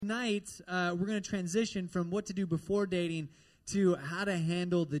tonight we're going to transition from what to do before dating to how to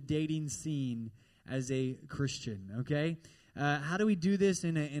handle the dating scene as a Christian. Okay, how do we do this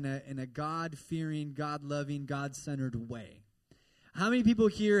in a God-fearing, God-loving, God-centered way? How many people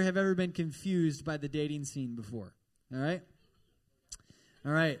here have ever been confused by the dating scene before? All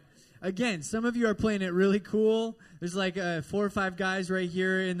right. Again, some of you are playing it really cool. There's like 4 or 5 guys right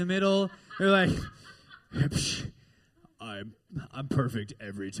here in the middle. They're like, I'm perfect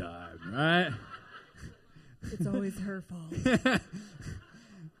every time, right? It's always her fault.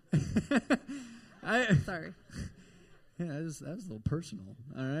 Sorry. Yeah, that was a little personal.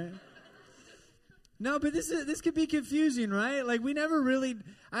 All right. No, but this could be confusing, right? Like we never really.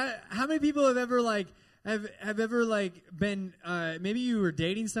 How many people have ever have ever been? Maybe you were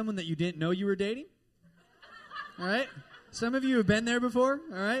dating someone that you didn't know you were dating. All right. Some of you have been there before.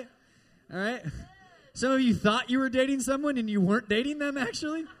 All right. Some of you thought you were dating someone and you weren't dating them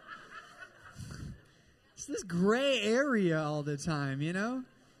actually. It's this gray area all the time, you know?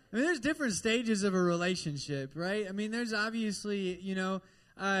 I mean, there's different stages of a relationship, right? I mean, there's obviously,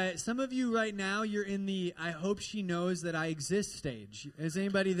 some of you right now, you're in the I hope she knows that I exist stage. Is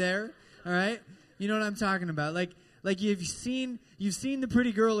anybody there? All right? You know what I'm talking about. Like you've seen the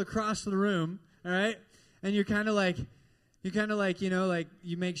pretty girl across the room, all right? And you're kind of like,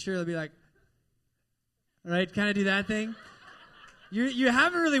 you make sure they'll be like, all right, kind of do that thing. You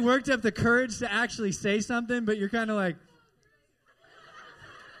haven't really worked up the courage to actually say something, but you're kind of like,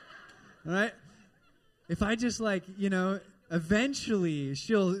 all right. If I just eventually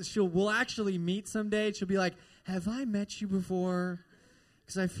we'll actually meet someday. She'll be like, have I met you before?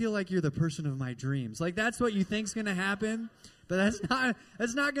 Because I feel like you're the person of my dreams. Like that's what you think's going to happen, but that's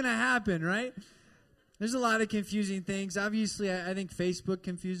not going to happen, right? There's a lot of confusing things. Obviously, I think Facebook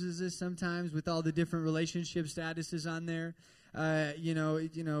confuses us sometimes with all the different relationship statuses on there. I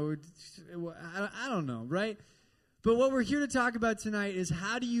don't know, right? But what we're here to talk about tonight is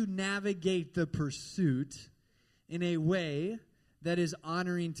how do you navigate the pursuit in a way that is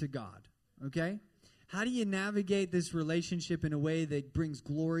honoring to God, okay? How do you navigate this relationship in a way that brings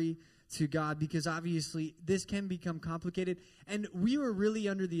glory to God? Because obviously this can become complicated, and we're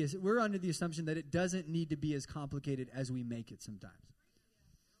under the assumption that it doesn't need to be as complicated as we make it sometimes.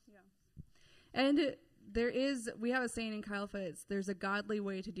 Yeah. And we have a saying in Kyle Fitz, there's a godly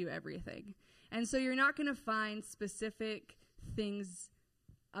way to do everything. And so you're not going to find specific things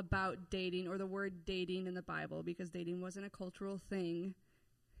about dating or the word dating in the Bible, because dating wasn't a cultural thing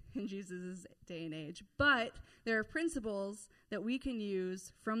in Jesus' day and age. But there are principles that we can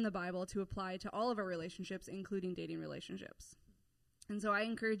use from the Bible to apply to all of our relationships, including dating relationships. And so I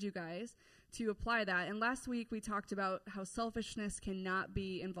encourage you guys to apply that. And last week we talked about how selfishness cannot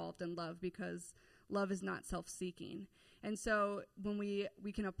be involved in love, because love is not self-seeking. And so when we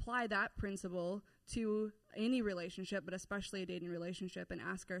can apply that principle to any relationship, but especially a dating relationship, and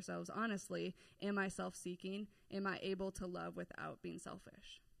ask ourselves honestly, am I self-seeking? Am I able to love without being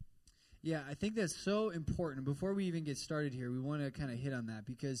selfish? Yeah, I think that's so important. Before we even get started here, we want to kind of hit on that,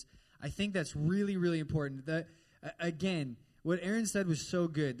 because I think that's really, really important. That again, what Aaron said was so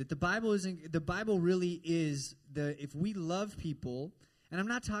good, that the Bible really is if we love people, and I'm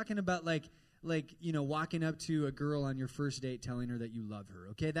not talking about walking up to a girl on your first date telling her that you love her,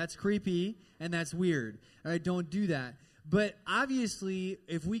 okay? That's creepy and that's weird. All right, don't do that. But obviously,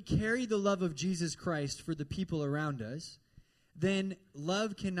 if we carry the love of Jesus Christ for the people around us, then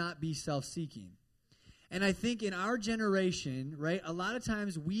love cannot be self-seeking. And I think in our generation, right, a lot of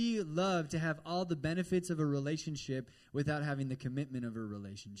times we love to have all the benefits of a relationship without having the commitment of a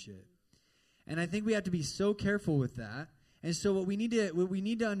relationship. And I think we have to be so careful with that. And so what we need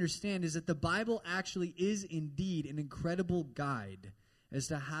to understand is that the Bible actually is indeed an incredible guide as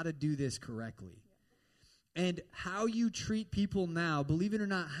to how to do this correctly. And how you treat people now, believe it or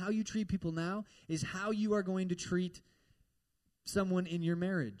not, how you treat people now is how you are going to treat someone in your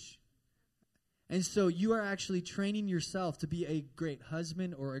marriage. And so you are actually training yourself to be a great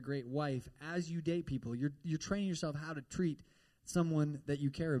husband or a great wife as you date people. You're training yourself how to treat someone that you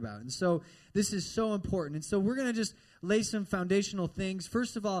care about. And so this is so important. And so we're going to just lay some foundational things.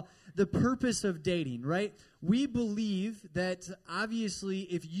 First of all, the purpose of dating, right? We believe that obviously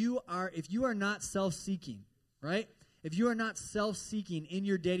if you are not self-seeking, right? If you are not self-seeking in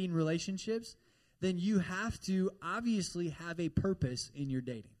your dating relationships, then you have to obviously have a purpose in your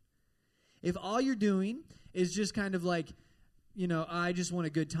dating. If all you're doing is just kind of like, I just want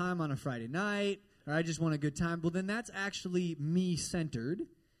a good time on a Friday night, or I just want a good time, well, then that's actually me-centered.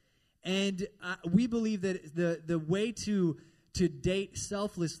 And we believe that the way to to date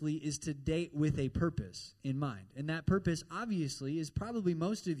selflessly is to date with a purpose in mind. And that purpose, obviously, is probably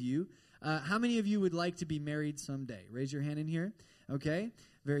most of you. How many of you would like to be married someday? Raise your hand in here. Okay,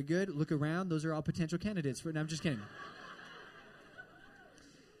 very good. Look around. Those are all potential candidates. No, I'm just kidding.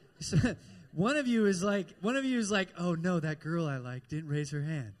 So, one of you is like, oh no, that girl I like didn't raise her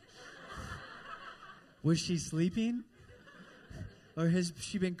hand. Was she sleeping? Or has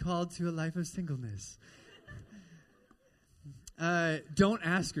she been called to a life of singleness? Don't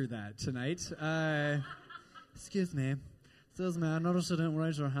ask her that tonight. Excuse me. Excuse me, I noticed you didn't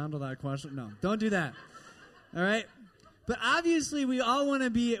raise your hand to that question. No, don't do that. All right? But obviously, we all want to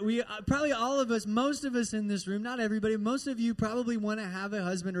be, probably all of us, most of us in this room, not everybody, most of you probably want to have a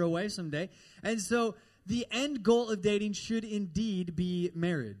husband or a wife someday. And so the end goal of dating should indeed be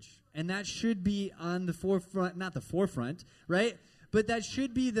marriage. And that should be on the forefront, not the forefront, right? But that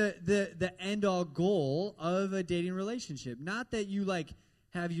should be the end-all goal of a dating relationship. Not that you, like,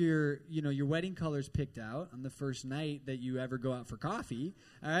 have your wedding colors picked out on the first night that you ever go out for coffee,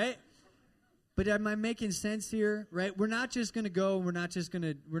 all right? But am I making sense here, right? We're not just going to go, we're not going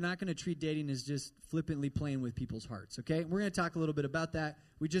to treat dating as just flippantly playing with people's hearts, okay? We're going to talk a little bit about that.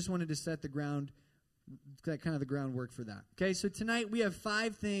 We just wanted to set the ground, kind of the groundwork for that. Okay, so tonight we have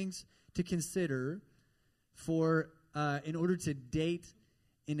 5 things to consider for in order to date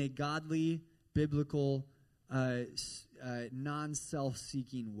in a godly, biblical,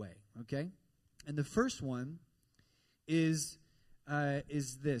 non-self-seeking way. Okay, and the first one is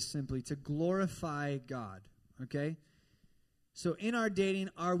this simply to glorify God. Okay, so in our dating,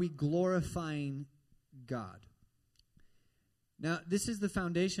 are we glorifying God? Now, this is the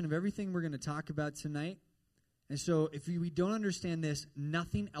foundation of everything we're going to talk about tonight. And so if we don't understand this,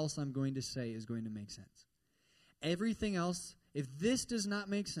 nothing else I'm going to say is going to make sense. Everything else, if this does not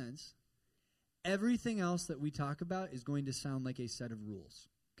make sense, everything else that we talk about is going to sound like a set of rules,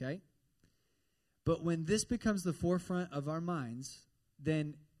 okay? But when this becomes the forefront of our minds,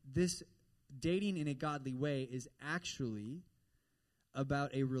 then this dating in a godly way is actually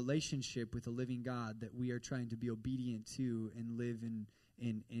about a relationship with a living God that we are trying to be obedient to and live in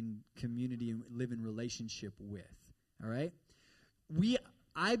community and live in relationship with. All right?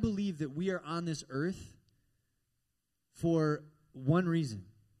 I believe that we are on this earth for one reason,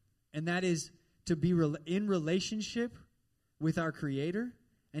 and that is to be in relationship with our Creator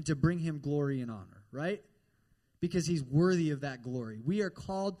and to bring Him glory and honor, right? Because He's worthy of that glory. We are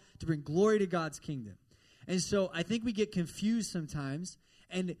called to bring glory to God's kingdom. And so I think we get confused sometimes,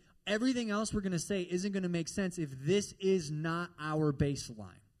 and everything else we're going to say isn't going to make sense if this is not our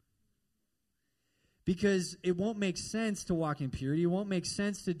baseline. Because it won't make sense to walk in purity. It won't make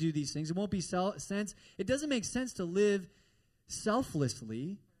sense to do these things. It won't be sense. It doesn't make sense to live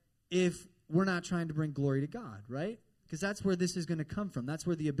selflessly if we're not trying to bring glory to God, right? Because that's where this is going to come from. That's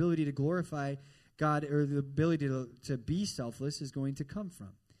where the ability to glorify God or the ability to be selfless is going to come from.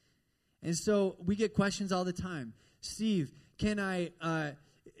 And so we get questions all the time. Steve, can I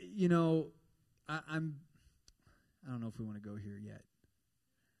don't know if we want to go here yet.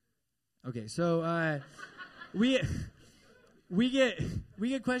 Okay, so we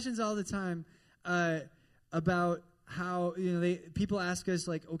get questions all the time about how people ask us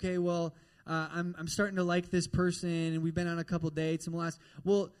like, okay, well, I'm starting to like this person, and we've been on a couple dates, and we'll ask,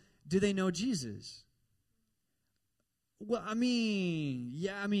 well, do they know Jesus? Well, I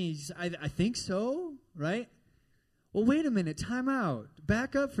think so, right? Well, wait a minute, time out.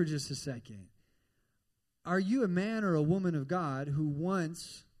 Back up for just a second. Are you a man or a woman of God who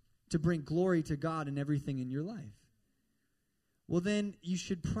wants to bring glory to God in everything in your life? Well, then you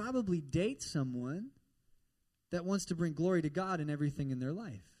should probably date someone that wants to bring glory to God in everything in their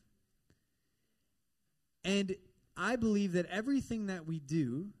life. And I believe that everything that we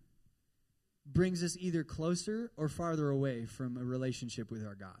do brings us either closer or farther away from a relationship with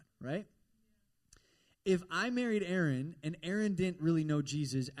our God, right? If I married Aaron and Aaron didn't really know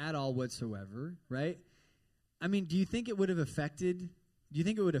Jesus at all whatsoever, right? I mean, do you think it would affect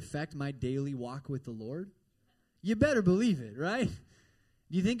my daily walk with the Lord? You better believe it, right?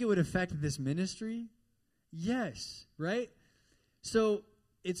 Do you think it would affect this ministry? Yes, right? So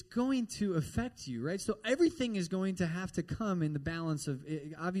it's going to affect you, right? So everything is going to have to come in the balance of,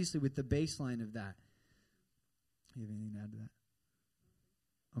 obviously, with the baseline of that. You have anything to add to that?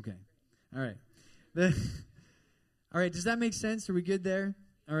 Okay. All right. All right, does that make sense? Are we good there?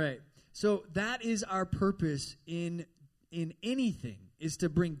 All right. So that is our purpose in anything, is to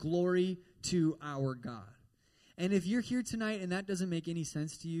bring glory to our God. And if you're here tonight and that doesn't make any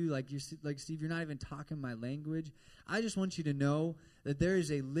sense to you, like Steve, you're not even talking my language, I just want you to know that there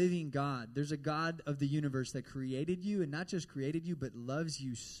is a living God. There's a God of the universe that created you, and not just created you, but loves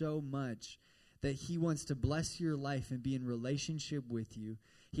you so much that he wants to bless your life and be in relationship with you.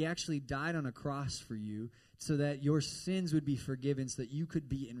 He actually died on a cross for you so that your sins would be forgiven, so that you could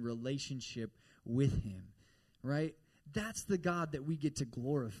be in relationship with him, right? That's the God that we get to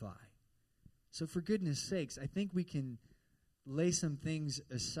glorify. So for goodness sakes, I think we can lay some things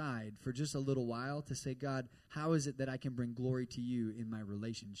aside for just a little while to say, God, how is it that I can bring glory to you in my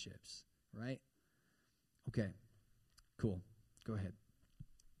relationships, right? Okay, cool. Go ahead.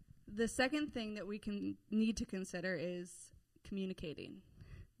 The second thing that we need to consider is communicating.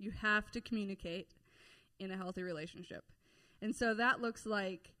 You have to communicate in a healthy relationship. And so that looks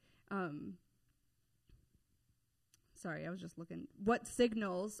like, I was just looking. What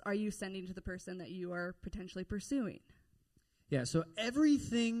signals are you sending to the person that you are potentially pursuing? Yeah, so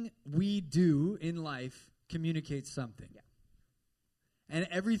everything we do in life communicates something. Yeah. And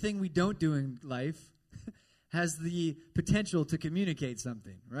everything we don't do in life has the potential to communicate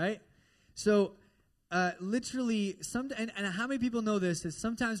something, right? So literally, and how many people know this, is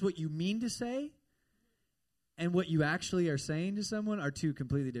sometimes what you mean to say and what you actually are saying to someone are two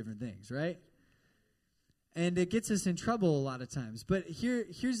completely different things, right? And it gets us in trouble a lot of times. But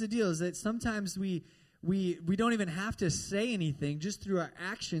here's the deal, is that sometimes we don't even have to say anything. Just through our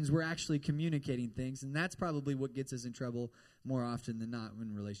actions, we're actually communicating things. And that's probably what gets us in trouble more often than not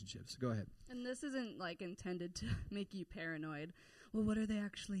in relationships. Go ahead. And this isn't like intended to make you paranoid. Well, what are they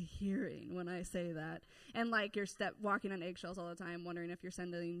actually hearing when I say that? And like you're walking on eggshells all the time, wondering if you're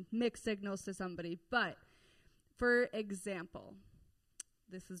sending mixed signals to somebody. But for example,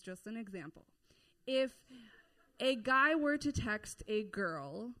 this is just an example. If a guy were to text a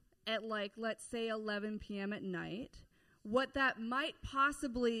girl at let's say 11 p.m. at night, what that might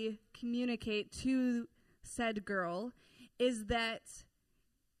possibly communicate to said girl is that,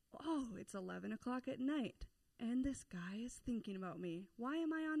 oh, it's 11 o'clock at night, and this guy is thinking about me. Why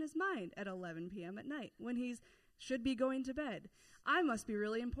am I on his mind at 11 p.m. at night when he should be going to bed? I must be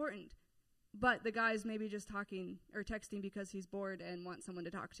really important. But the guy's maybe just talking or texting because he's bored and wants someone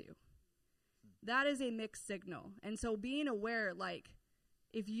to talk to. That is a mixed signal. And so being aware,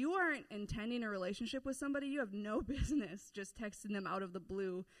 if you aren't intending a relationship with somebody, you have no business just texting them out of the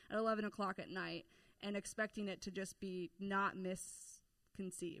blue at 11 o'clock at night and expecting it to just be not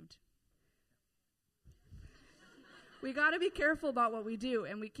misconceived. We got to be careful about what we do,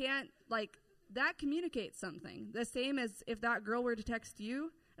 and we can't, that communicates something. The same as if that girl were to text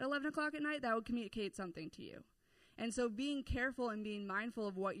you at 11 o'clock at night, that would communicate something to you. And so being careful and being mindful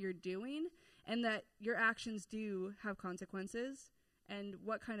of what you're doing, and that your actions do have consequences, and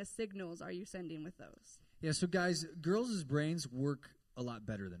what kind of signals are you sending with those? Yeah, so guys, girls' brains work a lot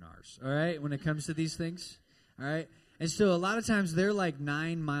better than ours, all right, when it comes to these things, all right? And so a lot of times they're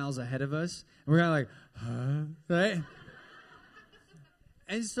 9 miles ahead of us, and we're kind of huh? Right?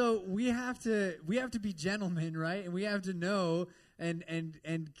 And so we have to be gentlemen, right? And we have to know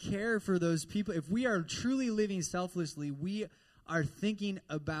and care for those people. If we are truly living selflessly, we are thinking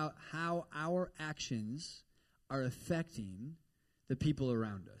about how our actions are affecting the people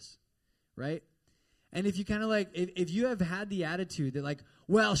around us, right? And if you kind of if you have had the attitude that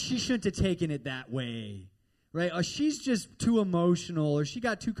well, she shouldn't have taken it that way, right? Or she's just too emotional, or she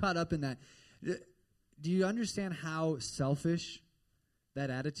got too caught up in that. Do you understand how selfish that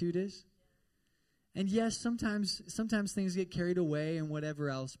attitude is? And yes, sometimes things get carried away and whatever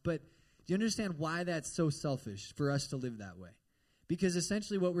else, but do you understand why that's so selfish for us to live that way? Because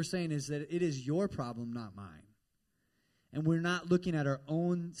essentially what we're saying is that it is your problem, not mine. And we're not looking at our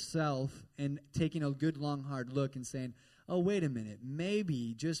own self and taking a good, long, hard look and saying, oh, wait a minute,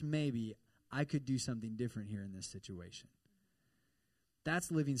 maybe, just maybe, I could do something different here in this situation.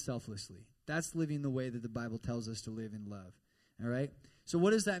 That's living selflessly. That's living the way that the Bible tells us to live in love. All right? So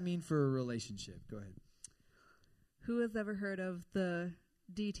what does that mean for a relationship? Go ahead. Who has ever heard of the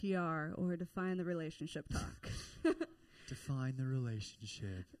DTR, or define the relationship talk? Define the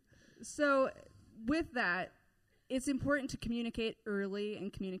relationship. So with that, it's important to communicate early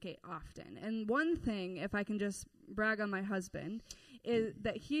and communicate often. And one thing, if I can just brag on my husband, is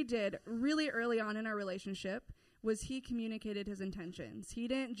that he did really early on in our relationship was he communicated his intentions. He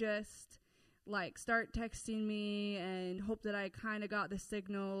didn't just start texting me and hope that I kind of got the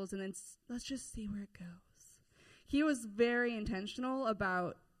signals and then let's just see where it goes. He was very intentional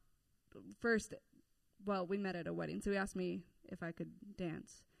about we met at a wedding, so he asked me if I could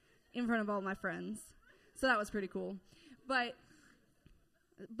dance in front of all my friends. So that was pretty cool. But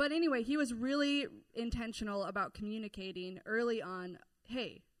But anyway, he was really intentional about communicating early on,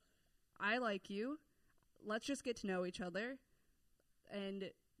 hey, I like you. Let's just get to know each other.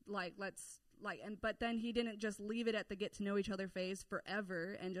 And but then he didn't just leave it at the get to know each other phase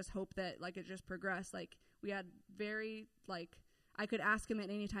forever and just hope that like it just progressed. Like we had very I could ask him at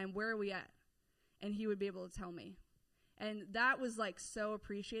any time, where are we at? And he would be able to tell me. And that was like so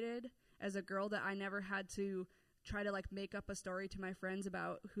appreciated as a girl, that I never had to try to like make up a story to my friends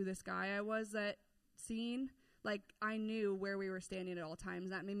about who this guy I was that seen. Like I knew where we were standing at all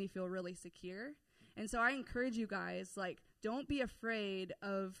times. That made me feel really secure. And so I encourage you guys, like, don't be afraid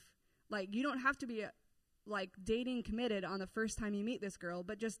of, like, you don't have to be dating committed on the first time you meet this girl,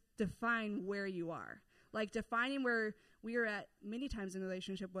 but just define where you are. Like defining where we are at many times in the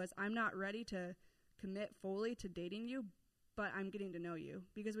relationship was, I'm not ready to commit fully to dating you, but I'm getting to know you,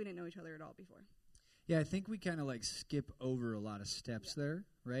 because we didn't know each other at all before. Yeah, I think we kind of like skip over a lot of steps there,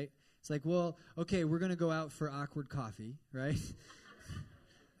 right? It's like, well, okay, we're going to go out for awkward coffee, right?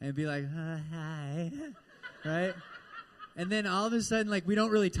 And be like, hi, right? And then all of a sudden, like, we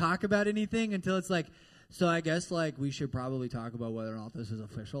don't really talk about anything until it's like, so I guess, like, we should probably talk about whether or not this is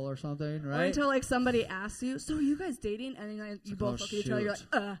official or something, right? Or until, like, somebody asks you, so are you guys dating? And then you both look at each other, you're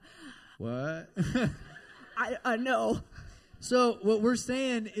like, what? I know. So what we're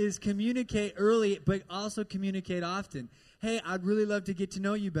saying is communicate early, but also communicate often. Hey, I'd really love to get to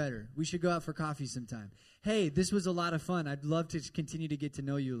know you better. We should go out for coffee sometime. Hey, this was a lot of fun. I'd love to continue to get to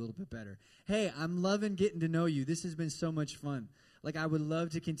know you a little bit better. Hey, I'm loving getting to know you. This has been so much fun. Like, I would love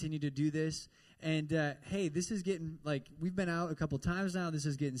to continue to do this. And, hey, this is getting, like, we've been out a couple times now. This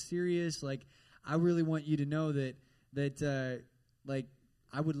is getting serious. Like, I really want you to know that like,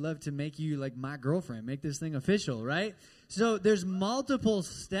 I would love to make you, like, my girlfriend, make this thing official, right? So there's multiple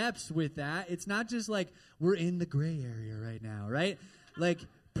steps with that. It's not just like we're in the gray area right now, right? Like,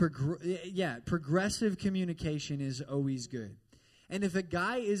 progressive communication is always good. And if a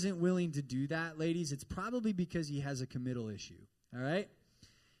guy isn't willing to do that, ladies, it's probably because he has a committal issue, all right?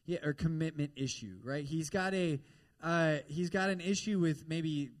 Yeah, or commitment issue, right? He's got an issue with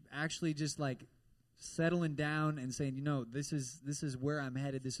maybe actually just like settling down and saying, you know, this is where I'm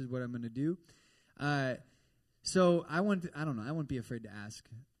headed. This is what I'm going to do. So I wouldn't be afraid to ask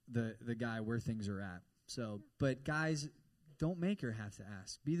the guy where things are at. So, but guys, don't make her have to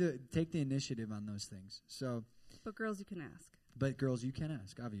ask. Take the initiative on those things. So, but girls, you can ask. But girls, you can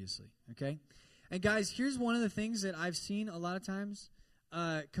ask, obviously. Okay, and guys, here's one of the things that I've seen a lot of times.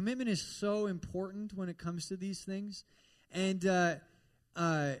 Commitment is so important when it comes to these things, and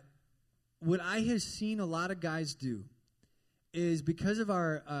what I have seen a lot of guys do is because of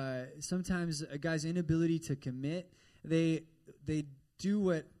our sometimes a guy's inability to commit, they do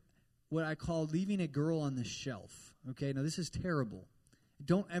what I call leaving a girl on the shelf. Okay, now this is terrible.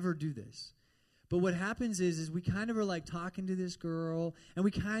 Don't ever do this. But what happens is we kind of are like talking to this girl, and we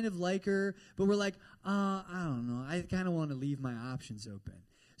kind of like her, but we're like, I don't know. I kind of want to leave my options open.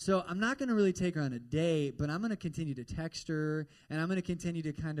 So I'm not going to really take her on a date, but I'm going to continue to text her, and I'm going to continue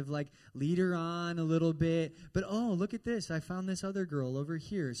to kind of like lead her on a little bit. But, oh, look at this. I found this other girl over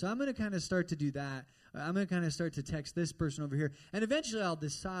here. So I'm going to kind of start to do that. I'm going to kind of start to text this person over here. And eventually I'll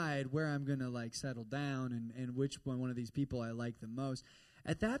decide where I'm going to like settle down and which one of these people I like the most.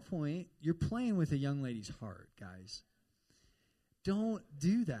 At that point, you're playing with a young lady's heart, guys. Don't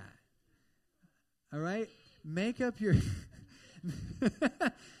do that. All right? Make up your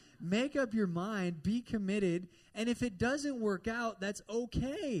mind, be committed, and if it doesn't work out, that's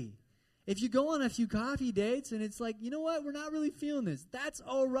okay. If you go on a few coffee dates and it's like, you know what, we're not really feeling this, that's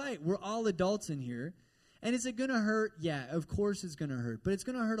all right. We're all adults in here. And is it going to hurt? Yeah, of course it's going to hurt. But it's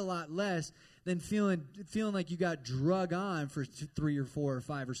going to hurt a lot less than feeling like you got drug on for 3 or 4 or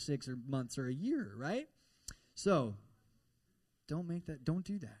 5 or 6 or months or a year, right? So don't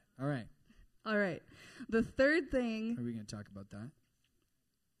do that. All right. All right. The third thing. Are we going to talk about that?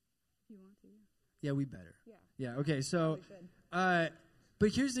 You want to? Yeah, we better. Yeah. Yeah, okay. So, but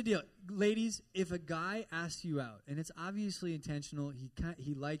here's the deal. Ladies, if a guy asks you out, and it's obviously intentional,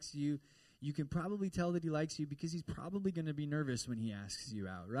 he likes you, you can probably tell that he likes you because he's probably going to be nervous when he asks you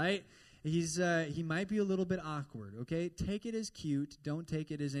out, right? He might be a little bit awkward, okay? Take it as cute. Don't take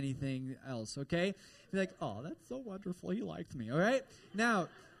it as anything else, okay? Be like, oh, that's so wonderful. He liked me, all right? Now,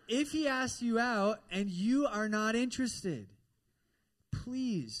 if he asks you out and you are not interested,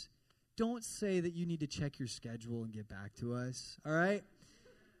 please don't say that you need to check your schedule and get back to us, all right?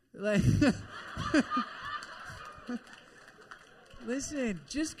 Like, listen,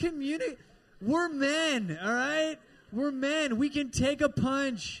 just communicate. We're men, all right? We're men. We can take a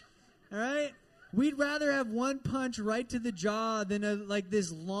punch, all right? We'd rather have one punch right to the jaw than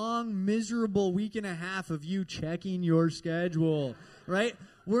this long, miserable week and a half of you checking your schedule, right?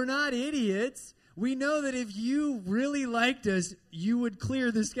 We're not idiots. We know that if you really liked us, you would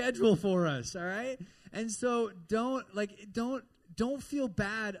clear the schedule for us, all right? And so don't feel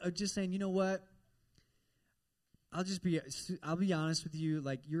bad of just saying, you know what? I'll be honest with you,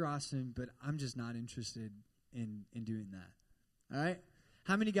 like, you're awesome, but I'm just not interested in doing that. All right?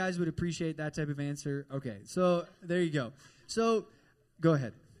 How many guys would appreciate that type of answer? Okay, so there you go. So go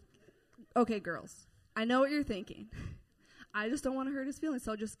ahead. Okay, girls, I know what you're thinking. I just don't want to hurt his feelings,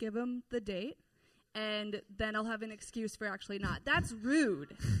 so I'll just give him the date, and then I'll have an excuse for actually not. That's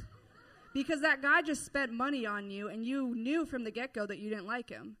rude. Because that guy just spent money on you, and you knew from the get-go that you didn't like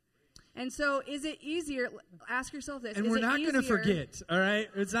him. And so is it easier, ask yourself this. And is we're it not going to easier- forget, all right?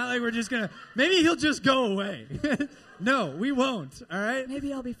 It's not like we're just going to, maybe he'll just go away. No, we won't, all right?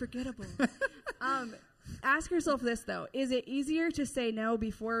 Maybe I'll be forgettable. Ask yourself this, though. Is it easier to say no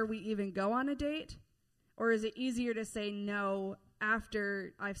before we even go on a date? Or is it easier to say no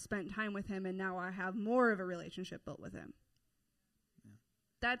after I've spent time with him and now I have more of a relationship built with him? Yeah.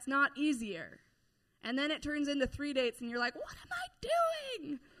 That's not easier. And then it turns into 3 dates and you're like, what am I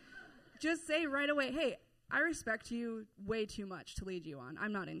doing? Just say right away, hey, I respect you way too much to lead you on.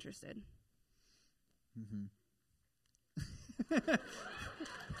 I'm not interested. Mm-hmm.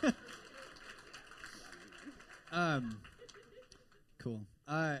 Cool.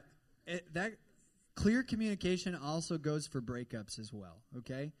 That clear communication also goes for breakups as well,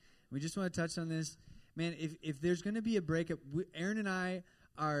 okay? We just want to touch on this. Man, if there's going to be a breakup, Aaron and I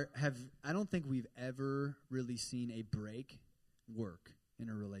I don't think we've ever really seen a break work in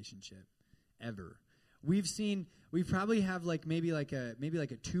a relationship, ever. We probably have maybe a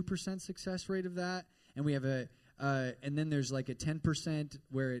 2% success rate of that, and we have and then there's like a 10%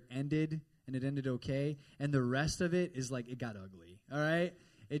 where it ended and it ended okay, and the rest of it is like it got ugly. All right,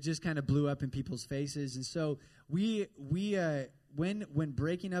 it just kind of blew up in people's faces, and so when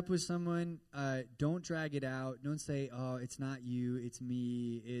breaking up with someone, don't drag it out. Don't say, "Oh, it's not you, it's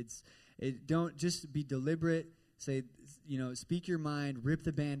me." Don't just be deliberate. Say, speak your mind, rip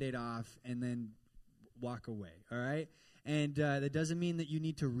the Band-Aid off, and then walk away. All right. And that doesn't mean that you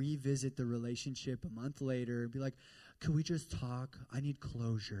need to revisit the relationship a month later and be like, "Can we just talk? I need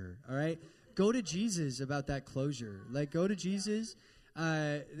closure." All right. Go to Jesus about that closure. Like, go to Jesus.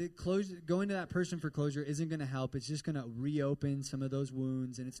 Going to that person for closure isn't going to help. It's just going to reopen some of those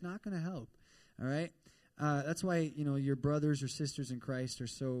wounds, and it's not going to help. All right. That's why your brothers or sisters in Christ are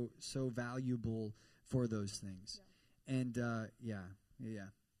so valuable for those things. Yeah. And yeah.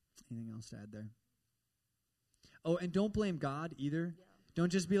 Anything else to add there? Oh, and don't blame God either. Yeah.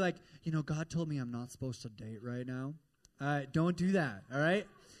 Don't just be like, God told me I'm not supposed to date right now. Don't do that. All right.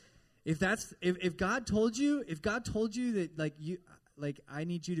 If God told you that I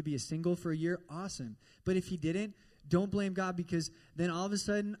need you to be a single for a year, awesome. But if he didn't, don't blame God, because then all of a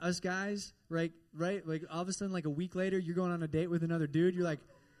sudden us guys, right? Like all of a sudden, like a week later, you're going on a date with another dude. You're like,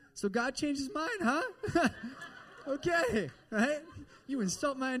 so God changed his mind, huh? Okay, right? You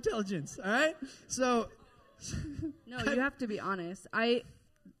insult my intelligence, all right? So. No, you have to be honest.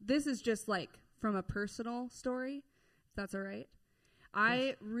 This is just like from a personal story, if that's all right.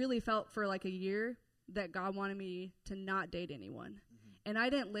 I really felt for like a year that God wanted me to not date anyone. Mm-hmm. And I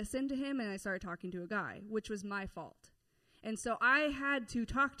didn't listen to him, and I started talking to a guy, which was my fault. And so I had to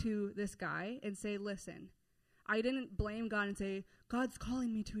talk to this guy and say, listen, I didn't blame God and say, God's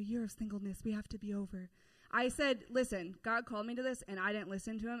calling me to a year of singleness. We have to be over. I said, listen, God called me to this, and I didn't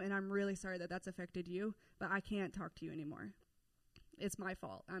listen to him, and I'm really sorry that that's affected you, but I can't talk to you anymore. It's my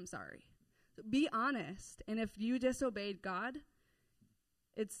fault. I'm sorry. So be honest. And if you disobeyed God,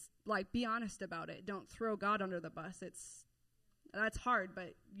 it's like, be honest about it. Don't throw God under the bus. That's hard,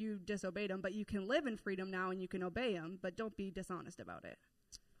 but you disobeyed him. But you can live in freedom now, and you can obey him, but don't be dishonest about it.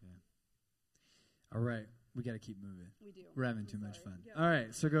 Yeah. All right. We got to keep moving. We do. We're having too much fun. Yeah. All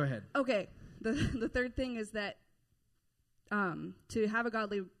right, so go ahead. Okay. The third thing is that to have a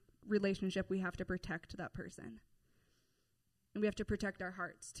godly relationship, we have to protect that person. And we have to protect our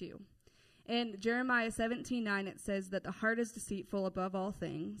hearts, too. In Jeremiah 17:9, it says that the heart is deceitful above all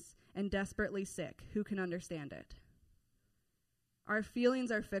things and desperately sick. Who can understand it? Our feelings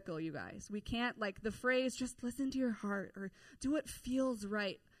are fickle, you guys. We can't, like the phrase, just listen to your heart or do what feels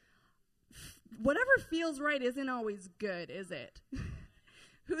right. Whatever feels right isn't always good, is it?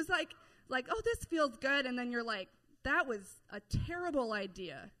 Who's like, oh, this feels good, and then you're like, that was a terrible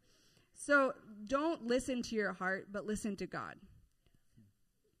idea. So don't listen to your heart, but listen to God.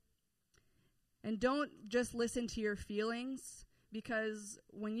 And don't just listen to your feelings, because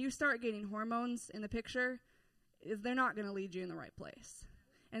when you start getting hormones in the picture, they're not going to lead you in the right place.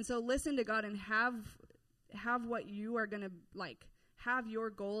 And so listen to God and have what you are going to like, have your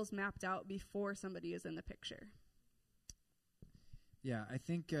goals mapped out before somebody is in the picture. Yeah, I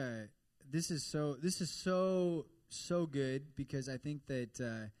think this is so good, because I think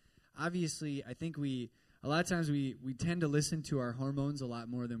that obviously I think a lot of times we tend to listen to our hormones a lot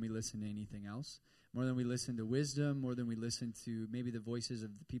more than we listen to anything else, more than we listen to wisdom, more than we listen to maybe the voices of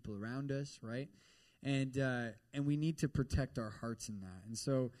the people around us, right? And we need to protect our hearts in that. And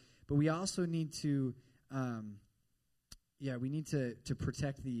so, but we also need to we need to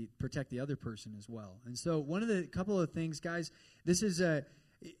protect the other person as well. And so one of the couple of things, guys, this is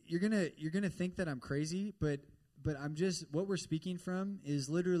you're gonna think that I'm crazy, but I'm just, what we're speaking from is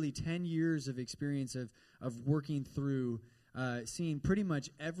literally 10 years of experience of working through seeing pretty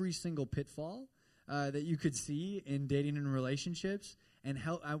much every single pitfall that you could see in dating and relationships, and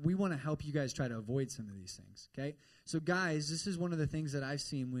we want to help you guys try to avoid some of these things. Okay, so guys, this is one of the things that I've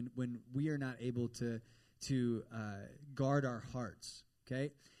seen when we are not able to guard our hearts.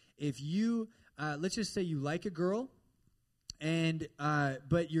 Okay, if you let's just say you like a girl, and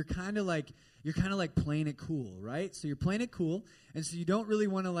but you're kind of like playing it cool, right? So you're playing it cool, and so you don't really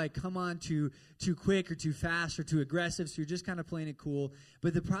want to like come on too quick or too fast or too aggressive. So you're just kind of playing it cool.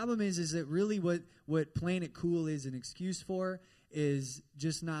 But the problem is that really what playing it cool is an excuse for is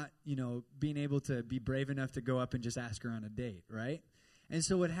just not, being able to be brave enough to go up and just ask her on a date, right? And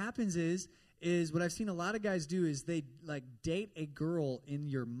so what happens is what I've seen a lot of guys do is they like date a girl in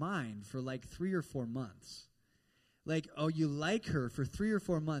your mind for like 3 or 4 months. Like, oh, you like her for 3 or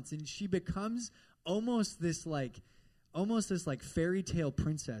 4 months, and she becomes almost this fairy tale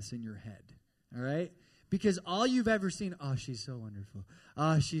princess in your head, all right? Because all you've ever seen, oh, she's so wonderful.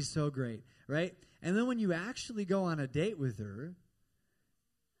 Oh, she's so great, right? And then when you actually go on a date with her,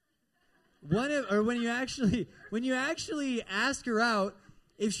 when you actually ask her out,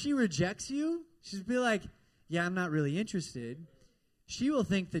 if she rejects you, she'll be like, yeah, I'm not really interested. She will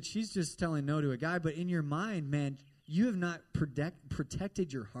think that she's just telling no to a guy, but in your mind, man, you have not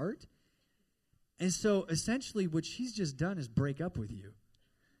protected your heart. And so essentially what she's just done is break up with you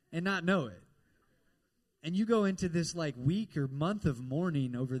and not know it. And you go into this like week or month of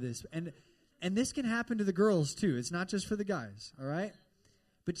mourning over this. And this can happen to the girls too. It's not just for the guys, all right?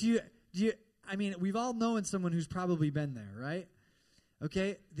 But we've all known someone who's probably been there, right?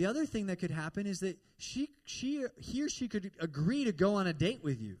 Okay? The other thing that could happen is that he or she could agree to go on a date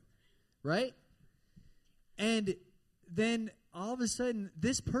with you, right? And then all of a sudden,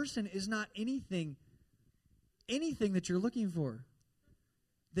 this person is not anything that you're looking for.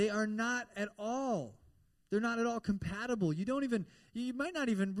 They are not at all. They're not at all compatible. You might not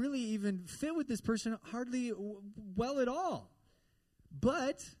even really even fit with this person hardly well at all.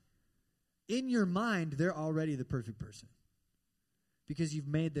 But in your mind, they're already the perfect person, because you've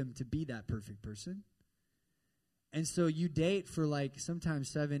made them to be that perfect person. And so you date for like sometimes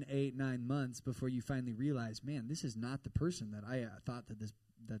 7, 8, 9 months before you finally realize, man, this is not the person that I thought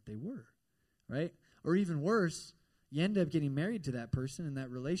that they were, right? Or even worse, you end up getting married to that person, and that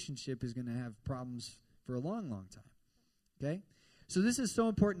relationship is going to have problems for a long, long time, okay? So this is so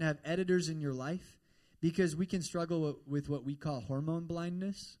important to have editors in your life, because we can struggle with what we call hormone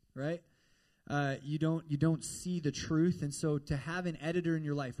blindness, right? You don't see the truth. And so to have an editor in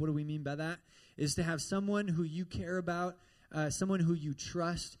your life, what do we mean by that? Is to have someone who you care about, someone who you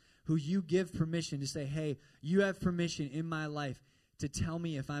trust, who you give permission to say, hey, you have permission in my life to tell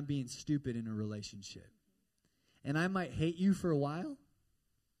me if I'm being stupid in a relationship. And I might hate you for a while,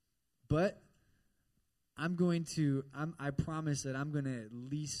 but I promise that I'm going to at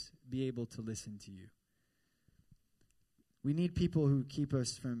least be able to listen to you. We need people who keep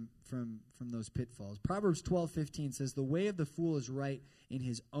us from those pitfalls. Proverbs 12:15 says, the way of the fool is right in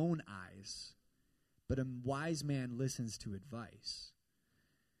his own eyes, but a wise man listens to advice.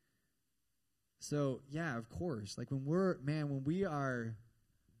 So, yeah, of course. Like when we are,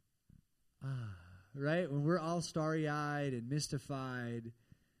 right? When we're all starry-eyed and mystified,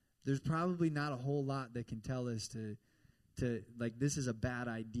 there's probably not a whole lot that can tell us to like, this is a bad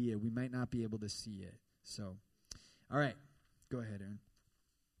idea. We might not be able to see it. So, all right. Go ahead, Aaron.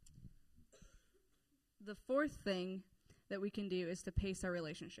 The fourth thing that we can do is to pace our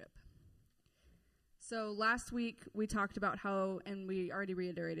relationship. So last week we talked about how, and we already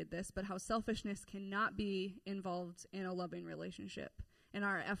reiterated this, but how selfishness cannot be involved in a loving relationship. And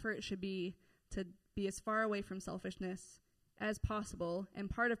our effort should be to be as far away from selfishness as possible. And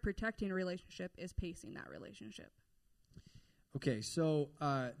part of protecting a relationship is pacing that relationship. Okay, so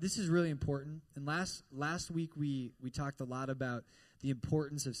this is really important. And last week we talked a lot about the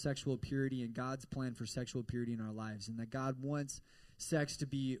importance of sexual purity and God's plan for sexual purity in our lives, and that God wants sex to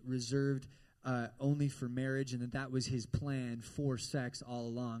be reserved only for marriage, and that was his plan for sex all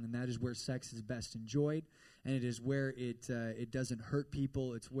along, and that is where sex is best enjoyed, and it is where it doesn't hurt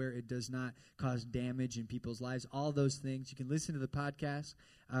people. It's where it does not cause damage in people's lives. All those things. You can listen to the podcast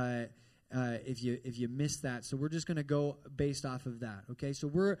if you missed that. So we're just going to go based off of that. Okay, so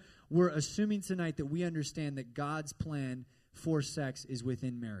we're assuming tonight that we understand that God's plan for sex is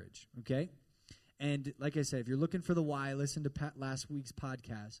within marriage. Okay, and like I said, if you're looking for the why, listen to last week's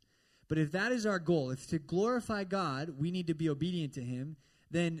podcast. But if that is our goal, if to glorify God, we need to be obedient to him,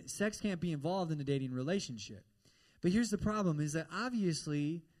 then sex can't be involved in a dating relationship. But here's the problem, is that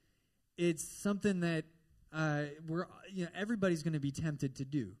obviously it's something that everybody's going to be tempted to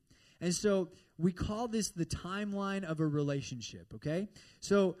do. And so we call this the timeline of a relationship, okay?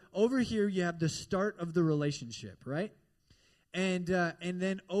 So over here you have the start of the relationship, right? And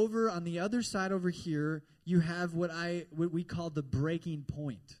then over on the other side over here, you have what we call the breaking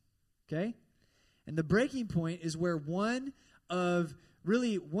point. Okay? And the breaking point is where one of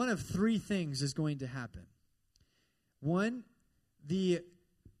three things is going to happen. One, the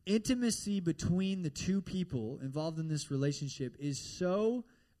intimacy between the two people involved in this relationship is so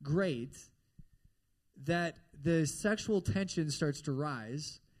great that the sexual tension starts to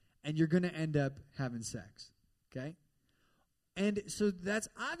rise, and you're going to end up having sex. Okay? And so that's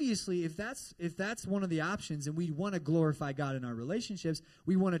obviously, if that's one of the options and we want to glorify God in our relationships,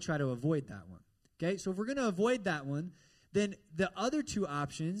 we want to try to avoid that one. Okay? So if we're going to avoid that one, then the other two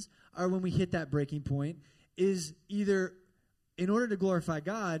options are when we hit that breaking point is either in order to glorify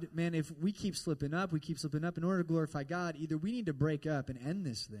God, man, if we keep slipping up, in order to glorify God, either we need to break up and end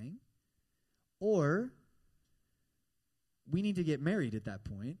this thing, or we need to get married at that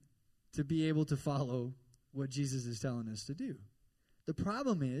point to be able to follow what Jesus is telling us to do. The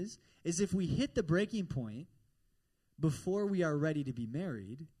problem is if we hit the breaking point before we are ready to be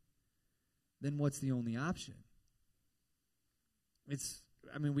married, then what's the only option? We're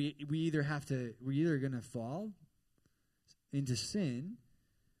either going to fall into sin,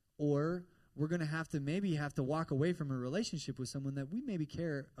 or we're going to have to walk away from a relationship with someone that we maybe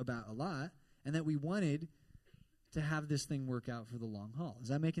care about a lot and that we wanted to have this thing work out for the long haul. Is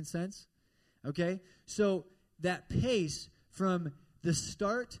that making sense? Okay, so that pace from the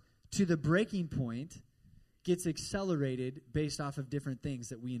start to the breaking point gets accelerated based off of different things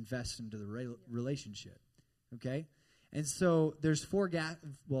that we invest into the relationship. Okay, and so there's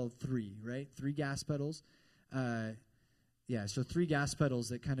three, right? 3 gas pedals. So 3 gas pedals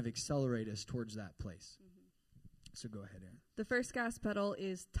that kind of accelerate us towards that place. Mm-hmm. So go ahead, Erin. The first gas pedal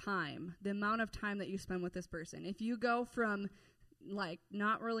is time, the amount of time that you spend with this person. If you go from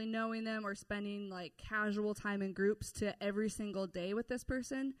not really knowing them or spending casual time in groups to every single day with this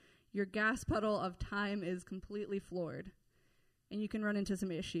person, your gas pedal of time is completely floored. And you can run into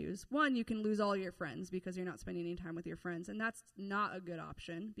some issues. One, you can lose all your friends because you're not spending any time with your friends. And that's not a good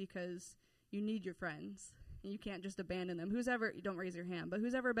option because you need your friends. And you can't just abandon them. Don't raise your hand, but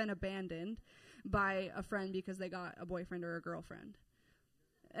who's ever been abandoned by a friend because they got a boyfriend or a girlfriend?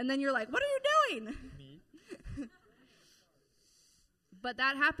 And then you're like, what are you doing? Me. But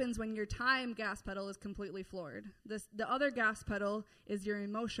that happens when your time gas pedal is completely floored. The other gas pedal is your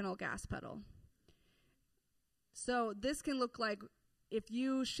emotional gas pedal. So this can look like if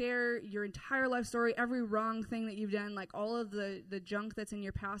you share your entire life story, every wrong thing that you've done, all of the junk that's in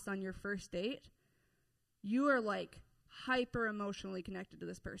your past on your first date, you are hyper emotionally connected to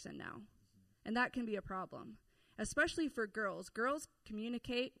this person now. And that can be a problem, especially for girls. Girls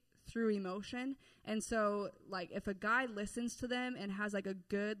communicate through emotion. And so if a guy listens to them and has a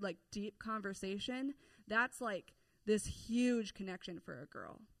good deep conversation, that's this huge connection for a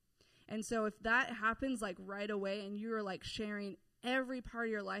girl. And so if that happens right away and you're sharing every part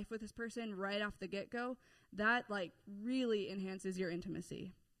of your life with this person right off the get-go, that really enhances your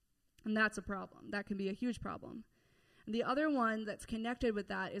intimacy. And that's a problem. That can be a huge problem. And the other one that's connected with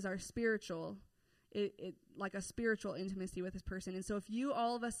that is our spiritual, a spiritual intimacy with this person. And so if you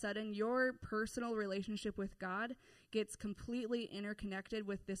all of a sudden, your personal relationship with God gets completely interconnected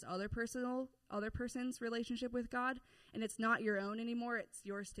with this other person's relationship with God, and it's not your own anymore, it's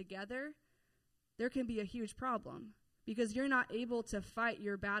yours together, there can be a huge problem. Because you're not able to fight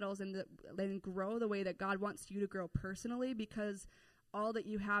your battles and grow the way that God wants you to grow personally, because all that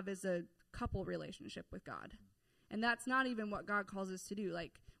you have is a couple relationship with God. And that's not even what God calls us to do.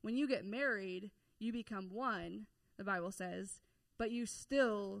 When you get married, you become one, the Bible says, but you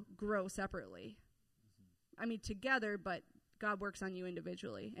still grow separately. Together, but God works on you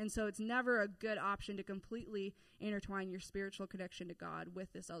individually. And so it's never a good option to completely intertwine your spiritual connection to God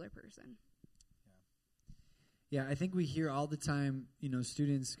with this other person. Yeah, I think we hear all the time,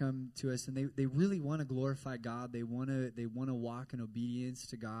 students come to us and they really want to glorify God. They want to walk in obedience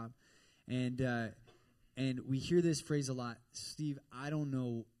to God. And we hear this phrase a lot, Steve, I don't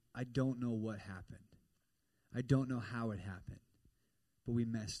know what happened. I don't know how it happened, but we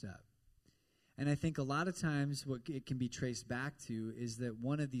messed up. And I think a lot of times what it can be traced back to is that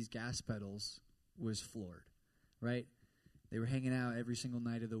one of these gas pedals was floored, right? They were hanging out every single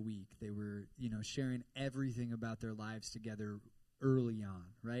night of the week. They were, sharing everything about their lives together early on,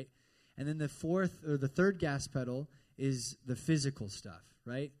 right? And then the third gas pedal is the physical stuff,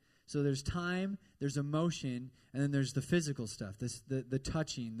 right? So there's time, there's emotion, and then there's the physical stuff, the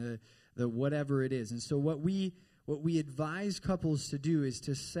touching, the whatever it is. And so what we advise couples to do is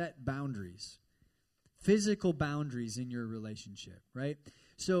to set boundaries. Physical boundaries in your relationship, right?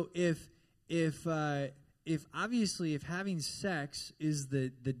 So if having sex is the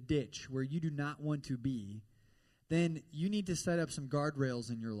ditch where you do not want to be, then you need to set up some guardrails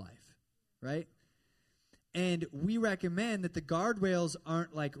in your life, right? And we recommend that the guardrails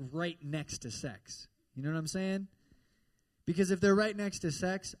aren't like right next to sex. You know what I'm saying? Because if they're right next to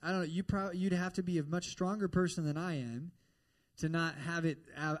sex, I don't know, you'd have to be a much stronger person than I am to not have it,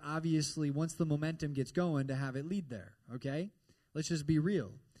 obviously, once the momentum gets going, to have it lead there, okay? Let's just be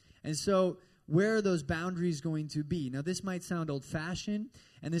real. And so where are those boundaries going to be? Now, this might sound old-fashioned,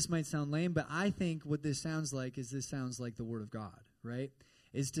 and this might sound lame, but I think what this sounds like is this sounds like the Word of God, right?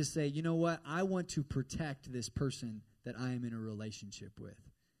 Is to say, you know what? I want to protect this person that I am in a relationship with.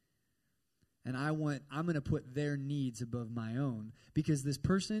 And I'm going to put their needs above my own, because this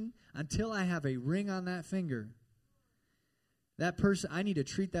person, until I have a ring on that finger, that person, I need to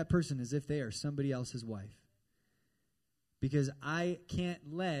treat that person as if they are somebody else's wife. Because I can't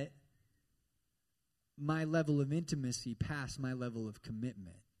let my level of intimacy pass my level of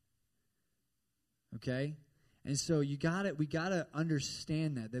commitment. Okay? And so we got to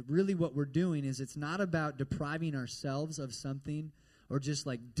understand that really what we're doing is it's not about depriving ourselves of something or just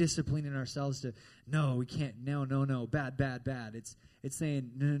like disciplining ourselves to, no, we can't, no, bad. It's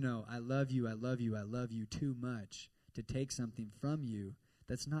saying, no, I love you too much to take something from you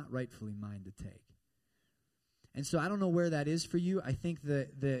that's not rightfully mine to take. And so I don't know where that is for you. I think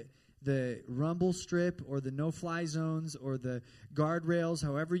the rumble strip or the no-fly zones or the guardrails,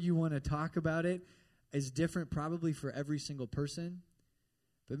 however you want to talk about it, is different probably for every single person.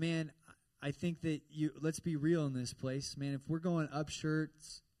 But man, I think that let's be real in this place. Man, if we're going up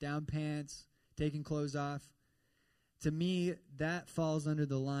shirts, down pants, taking clothes off, to me, that falls under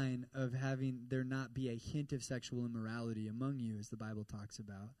the line of having there not be a hint of sexual immorality among you, as the Bible talks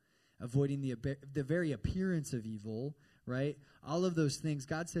about. Avoiding the very appearance of evil, right? All of those things.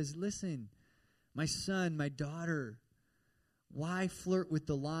 God says, listen, my son, my daughter, why flirt with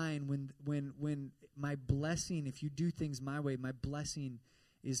the line when my blessing, if you do things my way, my blessing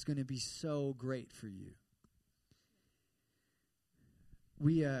is going to be so great for you.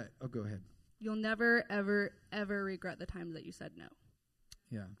 Go ahead. You'll never, ever, ever regret the time that you said no.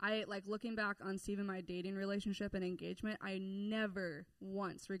 Yeah. I, looking back on Steve and my dating relationship and engagement, I never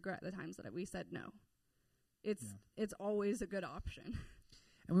once regret the times that we said no. It's always a good option.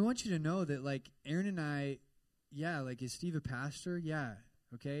 And we want you to know that, Aaron and I, is Steve a pastor? Yeah,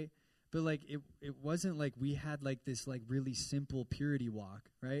 okay? But, it wasn't like we had, this, really simple purity walk,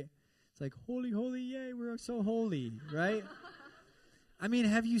 right? It's like, holy, holy, yay, we're so holy, right? I mean,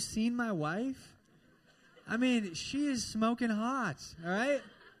 have you seen my wife? I mean, she is smoking hot, all right?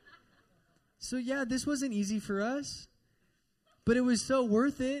 So, yeah, this wasn't easy for us, but it was so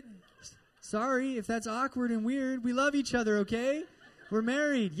worth it. Sorry if that's awkward and weird. We love each other, okay? We're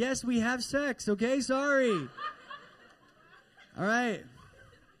married. Yes, we have sex, okay? Sorry. All right.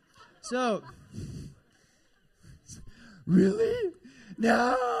 So, really?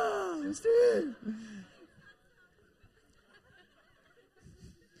 No, Steve.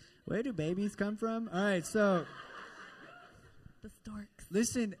 Where do babies come from? All right, so. The storks.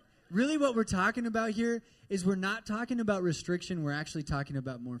 Listen, really what we're talking about here is we're not talking about restriction. We're actually talking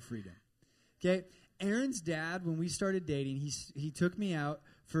about more freedom. Okay? Aaron's dad, when we started dating, he took me out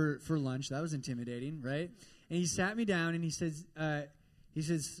for lunch. That was intimidating, right? And he sat me down and he says,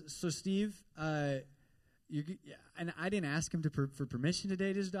 so Steve, and I didn't ask him for permission to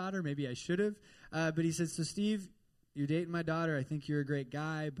date his daughter. Maybe I should have. But he said, so Steve, you're dating my daughter. I think you're a great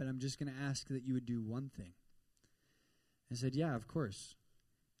guy, but I'm just going to ask that you would do one thing. I said, yeah, of course.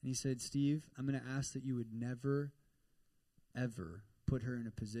 And he said, Steve, I'm going to ask that you would never, ever put her in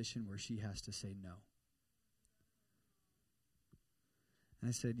a position where she has to say no. And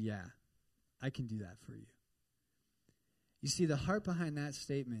I said, yeah, I can do that for you. You see, the heart behind that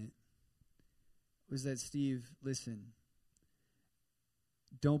statement was that, Steve, listen,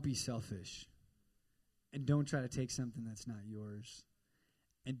 don't be selfish. And don't try to take something that's not yours.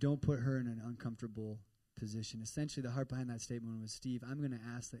 And don't put her in an uncomfortable position. Essentially, the heart behind that statement was, Steve, I'm going to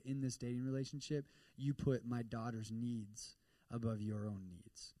ask that in this dating relationship, you put my daughter's needs above your own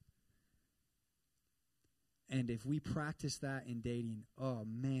needs. And if we practice that in dating, oh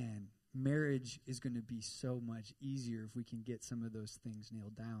man, marriage is going to be so much easier if we can get some of those things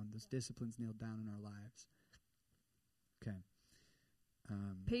nailed down, those disciplines nailed down in our lives. Okay.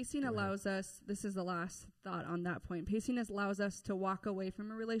 Pacing allows us, this is the last thought on that point, pacing allows us to walk away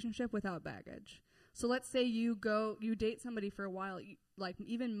from a relationship without baggage. So let's say you date somebody for a while, like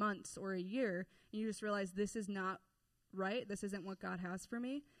even months or a year, and you just realize this is not right, this isn't what God has for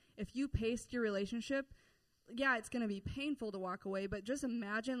me. If you paced your relationship, yeah, it's going to be painful to walk away, but just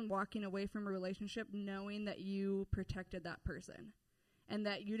imagine walking away from a relationship knowing that you protected that person and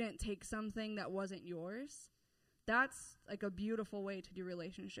that you didn't take something that wasn't yours. That's like a beautiful way to do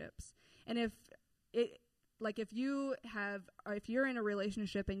relationships. And if you're in a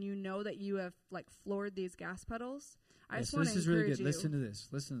relationship and you know that you have like floored these gas pedals, I just want to encourage really good. you. Listen to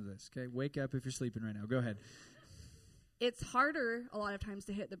this. Okay, wake up if you're sleeping right now. Go ahead. It's harder a lot of times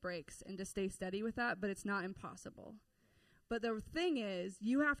to hit the brakes and to stay steady with that, but it's not impossible. But the thing is,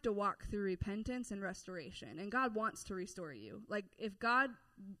 you have to walk through repentance and restoration, and God wants to restore you.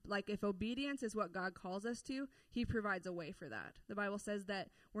 If obedience is what God calls us to, he provides a way for that. The Bible says that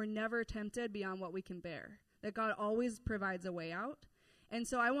we're never tempted beyond what we can bear, that God always provides a way out. And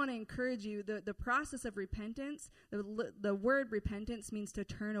so I want to encourage you, the process of repentance, the word repentance means to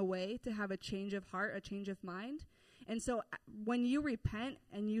turn away, to have a change of heart, a change of mind. And so when you repent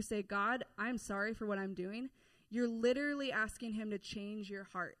and you say, God, I'm sorry for what I'm doing, you're literally asking him to change your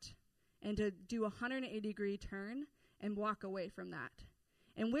heart and to do a 180-degree turn and walk away from that.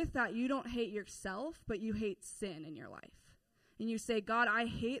 And with that, you don't hate yourself, but you hate sin in your life. And you say, God, I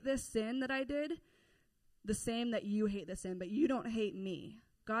hate this sin that I did, the same that you hate the sin, but you don't hate me.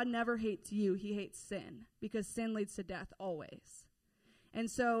 God never hates you. He hates sin because sin leads to death always. And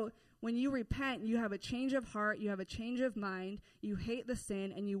so when you repent, you have a change of heart, you have a change of mind, you hate the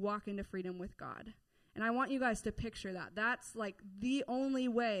sin, and you walk into freedom with God. And I want you guys to picture that. That's like the only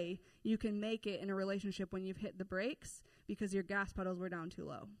way you can make it in a relationship when you've hit the brakes because your gas pedals were down too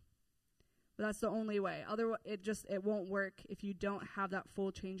low. But that's the only way. Otherwise, it won't work if you don't have that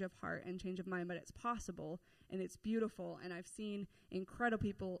full change of heart and change of mind. But it's possible, and it's beautiful, and I've seen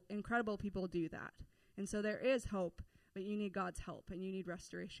incredible people do that. And so there is hope, but you need God's help, and you need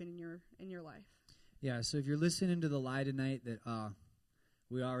restoration in your life. Yeah, so if you're listening to the lie tonight that,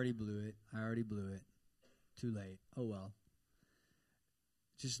 we already blew it, I already blew it, too late, oh well.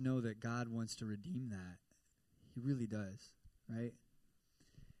 Just know that God wants to redeem that. He really does, right?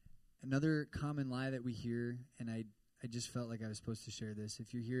 Another common lie that we hear, and I just felt like I was supposed to share this.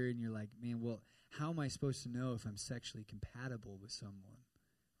 If you're here and you're like, man, well, how am I supposed to know if I'm sexually compatible with someone,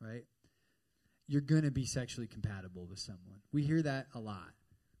 right? You're going to be sexually compatible with someone. We hear that a lot.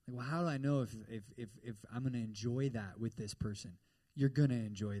 Like, well, how do I know if I'm going to enjoy that with this person? You're going to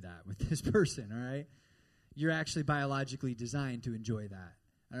enjoy that with this person, all right? You're actually biologically designed to enjoy that,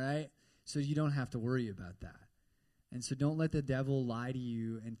 all right? So you don't have to worry about that. And so don't let the devil lie to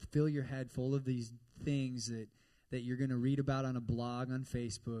you and fill your head full of these things that you're going to read about on a blog on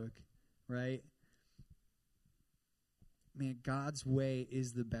Facebook, right? Man, God's way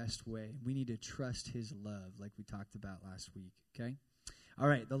is the best way. We need to trust his love like we talked about last week, okay? All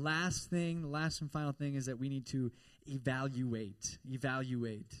right, the last and final thing is that we need to evaluate.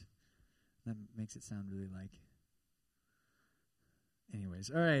 Evaluate. That makes it sound really like.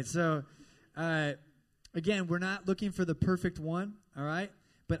 Anyways, all right, so again, we're not looking for the perfect one, all right?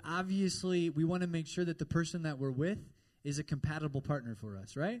 But obviously, we want to make sure that the person that we're with is a compatible partner for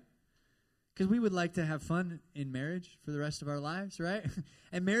us, right? Because we would like to have fun in marriage for the rest of our lives, right?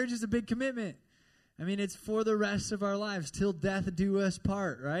 And marriage is a big commitment. I mean, it's for the rest of our lives, till death do us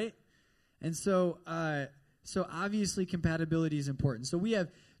part, right? And so obviously compatibility is important. So we have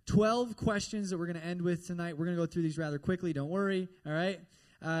 12 questions that we're going to end with tonight. We're going to go through these rather quickly. Don't worry, all right?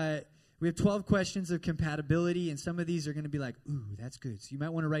 We have 12 questions of compatibility, and some of these are going to be like, ooh, that's good. So you might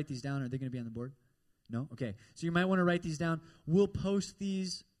want to write these down. Are they going to be on the board? No? Okay. So you might want to write these down. We'll post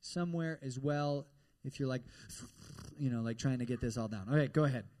these somewhere as well if you're like, like trying to get this all down. Okay, go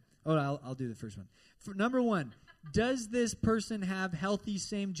ahead. Oh, I'll do the first one. For number one, does this person have healthy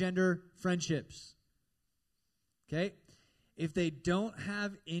same-gender friendships? Okay. If they don't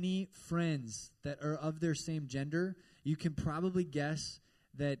have any friends that are of their same gender, you can probably guess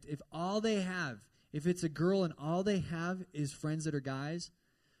that if it's a girl and all they have is friends that are guys,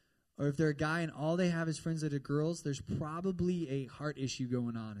 or if they're a guy and all they have is friends that are girls, there's probably a heart issue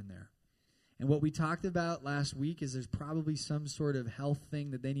going on in there. And what we talked about last week is there's probably some sort of health thing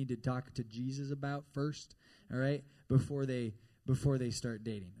that they need to talk to Jesus about first, all right, before they start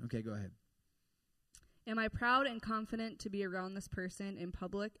dating. Okay, go ahead. Am I proud and confident to be around this person in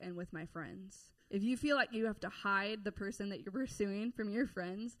public and with my friends? If you feel like you have to hide the person that you're pursuing from your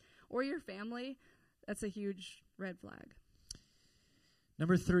friends or your family, that's a huge red flag.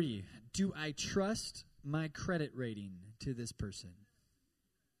 Number 3, do I trust my credit rating to this person?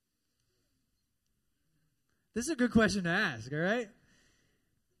 This is a good question to ask, all right?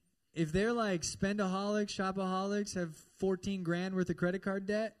 If they're like spendaholics, shopaholics, have 14 grand worth of credit card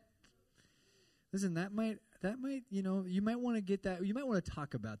debt, listen, that might, you might want to get that. You might want to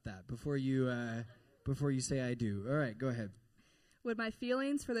talk about that before you say I do. All right, go ahead. Would my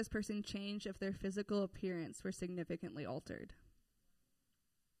feelings for this person change if their physical appearance were significantly altered?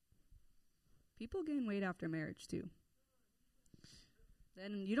 People gain weight after marriage, too.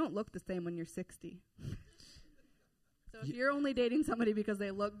 Then you don't look the same when you're 60. So if you're only dating somebody because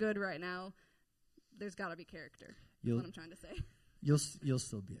they look good right now, there's got to be character. That's what I'm trying to say. You'll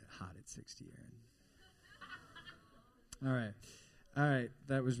still be hot at 60, Aaron. All right.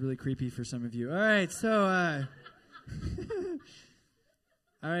 That was really creepy for some of you. All right, so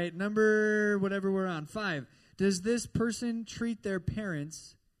all right, number whatever we're on, 5. Does this person treat their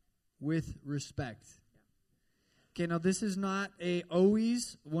parents with respect? Okay, now this is not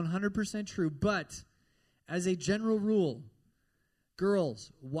always 100% true, but as a general rule,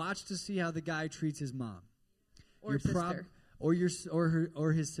 girls, watch to see how the guy treats his mom. Or sister. Or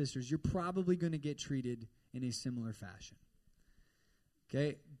his sisters. You're probably going to get treated in a similar fashion.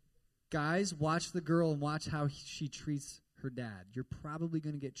 Okay? Guys, watch the girl and watch how she treats her dad. You're probably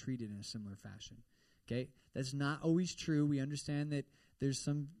going to get treated in a similar fashion. Okay? That's not always true. We understand that there's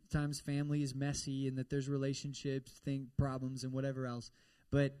sometimes family is messy and that there's relationships, problems, and whatever else.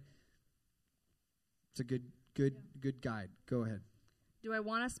 But it's a good guide. Go ahead. Do I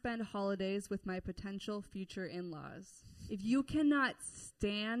want to spend holidays with my potential future in-laws? If you cannot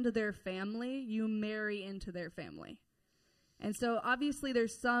stand their family, you marry into their family. And so obviously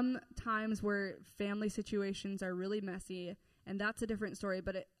there's some times where family situations are really messy, and that's a different story.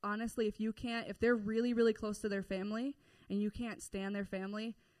 But honestly, if they're really, really close to their family and you can't stand their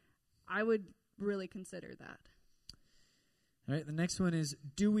family, I would really consider that. All right, the next one is,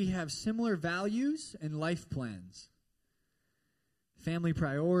 do we have similar values and life plans? Family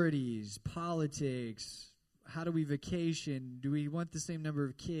priorities, politics, how do we vacation? Do we want the same number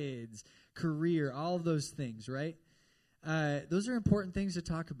of kids, career, all of those things, right? Those are important things to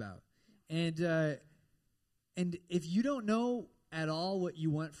talk about. And if you don't know at all what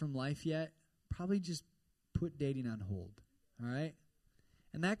you want from life yet, probably just put dating on hold, all right?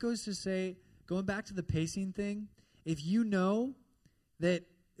 And that goes to say, going back to the pacing thing, if you know that,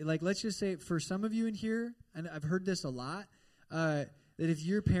 like, let's just say for some of you in here, and I've heard this a lot, that if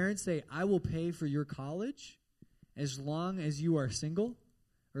your parents say, I will pay for your college as long as you are single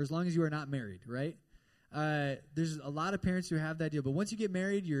or as long as you are not married, right? There's a lot of parents who have that deal. But once you get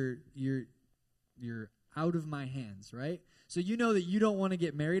married, you're out of my hands, right? So you know that you don't want to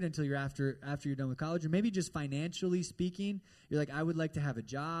get married until you're after you're done with college. Or maybe just financially speaking, you're like, I would like to have a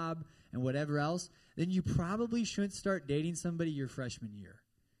job and whatever else. Then you probably shouldn't start dating somebody your freshman year.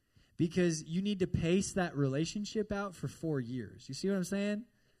 Because you need to pace that relationship out for 4 years. You see what I'm saying?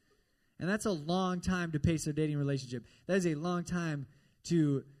 And that's a long time to pace a dating relationship. That is a long time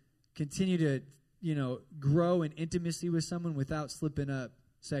to continue to, grow in intimacy with someone without slipping up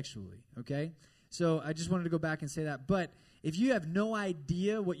sexually, okay? So I just wanted to go back and say that. But if you have no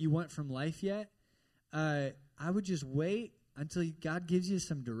idea what you want from life yet, I would just wait until God gives you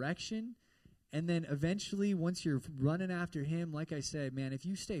some direction. And then eventually, once you're running after him, like I said, man, if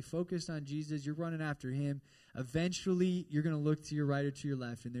you stay focused on Jesus, you're running after him, eventually you're going to look to your right or to your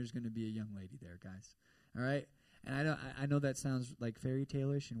left, and there's going to be a young lady there, guys. All right? And I know that sounds like fairy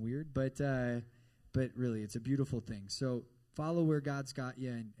tale-ish and weird, but really, it's a beautiful thing. So follow where God's got you,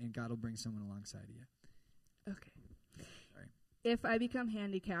 and God will bring someone alongside of you. Okay. Sorry. If I become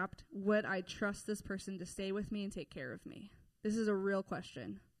handicapped, would I trust this person to stay with me and take care of me? This is a real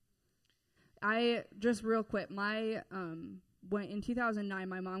question. Just real quick, when in 2009,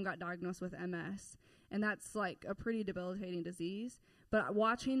 my mom got diagnosed with MS, and that's like a pretty debilitating disease. But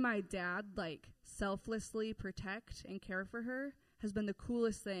watching my dad like selflessly protect and care for her has been the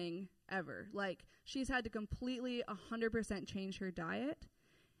coolest thing ever. Like, she's had to completely 100% change her diet,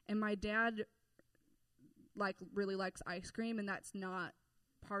 and my dad like really likes ice cream, and that's not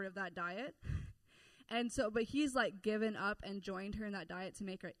part of that diet. And so, but he's like given up and joined her in that diet to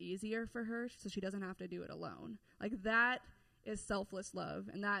make it easier for her so she doesn't have to do it alone. Like that is selfless love.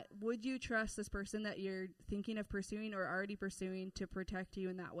 And that, would you trust this person that you're thinking of pursuing or already pursuing to protect you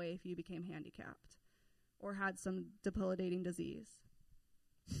in that way if you became handicapped or had some debilitating disease?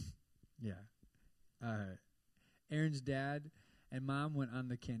 Yeah. Aaron's dad and mom went on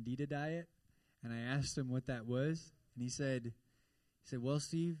the Candida diet, and I asked him what that was, and he said, well,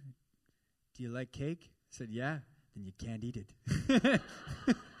 Steve, do you like cake? I said, yeah. Then you can't eat it. Do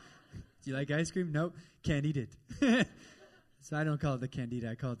you like ice cream? Nope. Can't eat it. So I don't call it the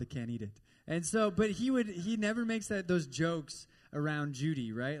Candida. I call it the can't eat it. And so, but he never makes those jokes around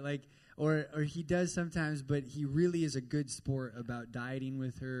Judy, right? Like, or he does sometimes, but he really is a good sport about dieting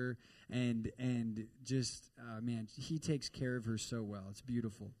with her and just, man, he takes care of her so well. It's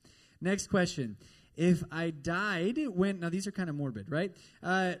beautiful. Next question. If I died now these are kind of morbid, right?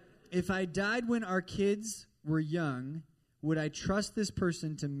 If I died when our kids were young, would I trust this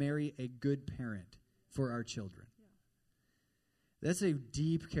person to marry a good parent for our children? Yeah. That's a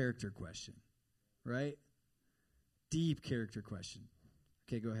deep character question, right? Deep character question.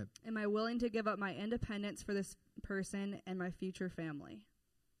 Okay, go ahead. Am I willing to give up my independence for this person and my future family?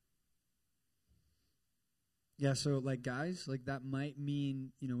 Yeah, so like guys, like that might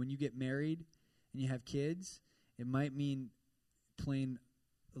mean, when you get married and you have kids, it might mean playing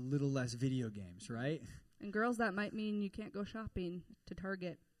a little less video games, right? And girls, that might mean you can't go shopping to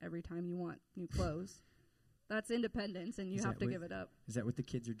Target every time you want new clothes. That's independence, and you have to give it up. Is that what the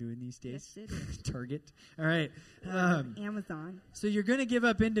kids are doing these days? Yes, it is. Target. All right. Amazon. So you're going to give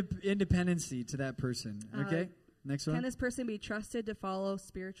up independency to that person, okay? Next one. Can this person be trusted to follow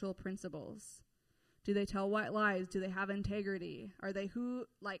spiritual principles? Do they tell white lies? Do they have integrity? Are they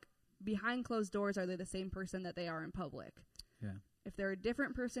behind closed doors, are they the same person that they are in public? Yeah. If they're a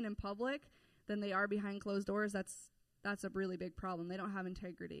different person in public than they are behind closed doors, that's a really big problem. They don't have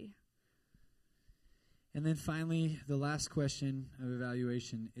integrity. And then finally, the last question of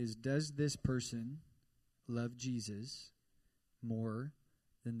evaluation is, does this person love Jesus more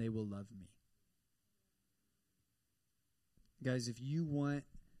than they will love me? Guys, if you want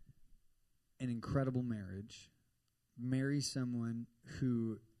an incredible marriage, marry someone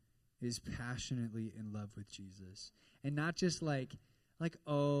who is passionately in love with Jesus. And not just like,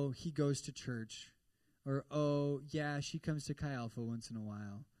 oh, he goes to church, or, oh, yeah, she comes to Chi Alpha once in a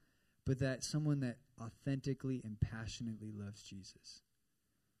while, but that someone that authentically and passionately loves Jesus.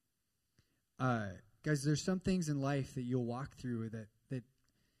 Guys, there's some things in life that you'll walk through that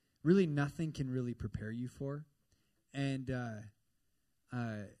really nothing can really prepare you for. And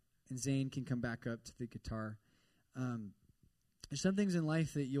Zane can come back up to the guitar. There's some things in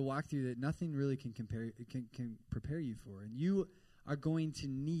life that you'll walk through that nothing really can prepare you for. And you are going to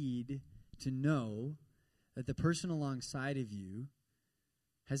need to know that the person alongside of you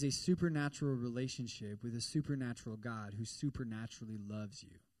has a supernatural relationship with a supernatural God who supernaturally loves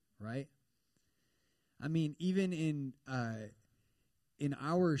you, right? I mean, even in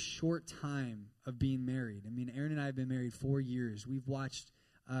our short time of being married, Aaron and I have been married 4 years. We've watched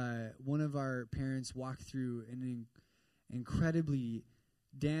one of our parents walk through an incredibly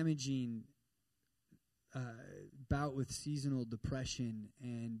damaging bout with seasonal depression,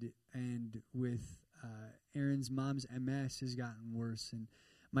 and with Aaron's mom's MS has gotten worse, and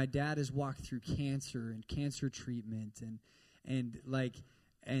my dad has walked through cancer and cancer treatment,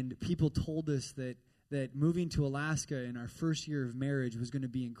 and people told us that moving to Alaska in our first year of marriage was going to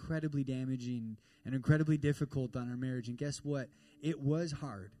be incredibly damaging and incredibly difficult on our marriage. And guess what? It was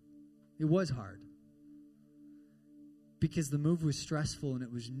hard. It was hard. Because the move was stressful and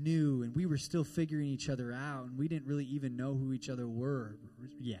it was new and we were still figuring each other out and we didn't really even know who each other were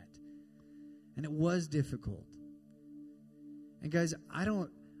yet. And it was difficult. And guys, I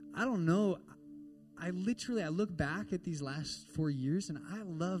don't know. I look back at these last 4 years and I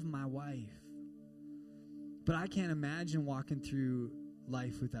love my wife. But I can't imagine walking through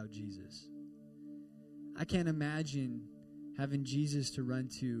life without Jesus. I can't imagine having Jesus to run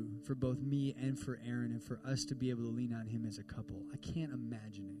to for both me and for Aaron and for us to be able to lean on him as a couple. I can't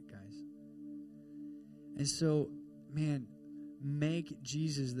imagine it, guys. And so, man, make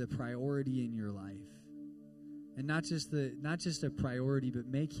Jesus the priority in your life. And not just a priority, but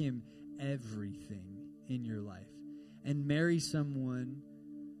make him everything in your life. And marry someone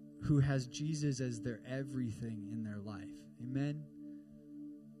who has Jesus as their everything in their life. Amen?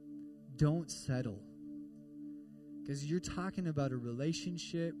 Don't settle. Because you're talking about a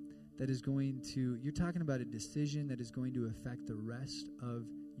relationship that is you're talking about a decision that is going to affect the rest of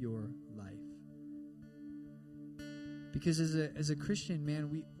your life. Because as a Christian, man,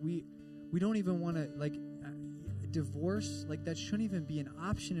 we don't even want to, like, divorce, like, that shouldn't even be an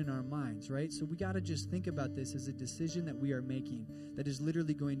option in our minds, right? So we got to just think about this as a decision that we are making that is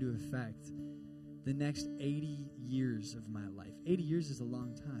literally going to affect the next 80 years of my life. 80 years is a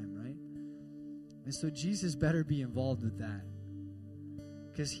long time, right? And so Jesus better be involved with that,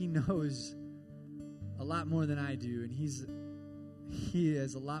 because he knows a lot more than I do, and he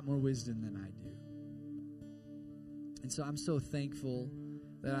has a lot more wisdom than I do. And so I'm so thankful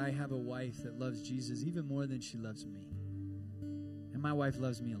that I have a wife that loves Jesus even more than she loves me. And my wife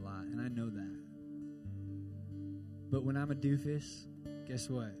loves me a lot, and I know that. But when I'm a doofus,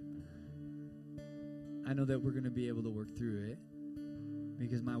 guess what? I know that we're going to be able to work through it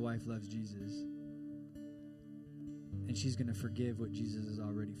because my wife loves Jesus. And she's going to forgive what Jesus has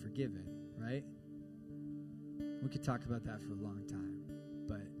already forgiven, right? We could talk about that for a long time.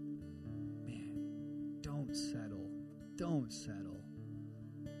 But, man, don't settle. Don't settle.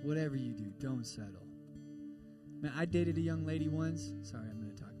 Whatever you do, don't settle. Man, I dated a young lady once. Sorry, I'm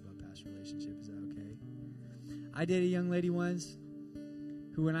going to talk about past relationship. Is that okay? I dated a young lady once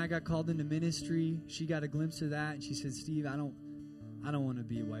who, when I got called into ministry, she got a glimpse of that, and she said, Steve, I don't want to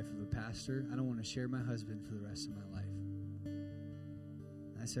be a wife of a pastor. I don't want to share my husband for the rest of my life.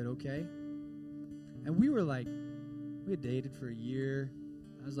 I said, okay. And we had dated for a year.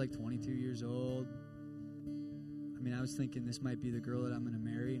 I was like 22 years old. I mean, I was thinking this might be the girl that I'm going to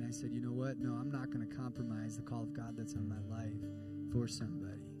marry. And I said, you know what? No, I'm not going to compromise the call of God that's on my life for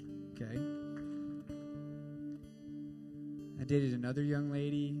somebody. Okay? I dated another young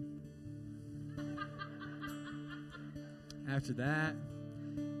lady. After that,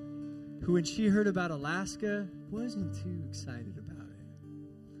 who, when she heard about Alaska, wasn't too excited about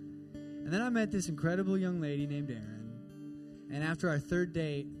it. And then I met this incredible young lady named Erin. And after our third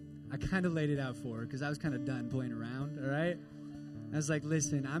date, I kind of laid it out for her because I was kind of done playing around, all right? I was like,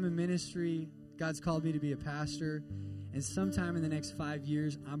 listen, I'm in ministry. God's called me to be a pastor. And sometime in the next 5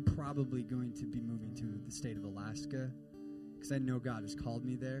 years, I'm probably going to be moving to the state of Alaska because I know God has called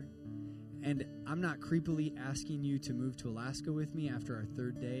me there. And I'm not creepily asking you to move to Alaska with me after our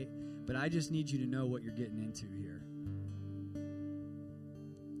third date, but I just need you to know what you're getting into here.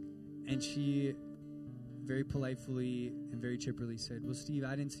 And she very politely and very chipperly said, well, Steve,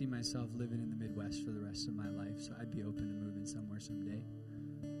 I didn't see myself living in the Midwest for the rest of my life, so I'd be open to moving somewhere someday.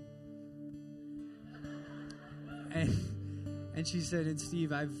 And she said, and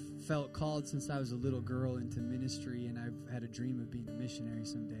Steve, I've felt called since I was a little girl into ministry, and I've had a dream of being a missionary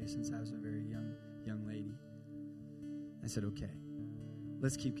someday since I was a very young lady. I said, okay,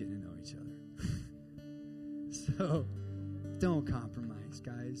 let's keep getting to know each other. So don't compromise,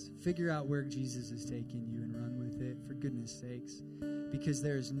 guys. Figure out where Jesus is taking you and run with it, for goodness sakes, because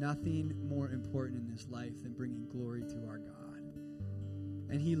there is nothing more important in this life than bringing glory to our God.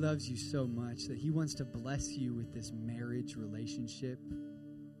 And he loves you so much that he wants to bless you with this marriage relationship.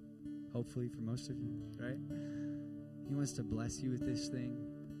 Hopefully for most of you, right? He wants to bless you with this thing.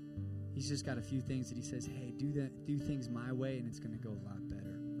 He's just got a few things that he says, hey, do things my way, and it's going to go a lot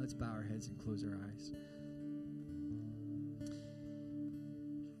better. Let's bow our heads and close our eyes.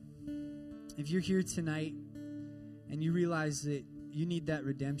 If you're here tonight and you realize that you need that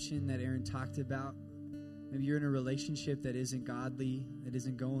redemption that Aaron talked about, maybe you're in a relationship that isn't godly, that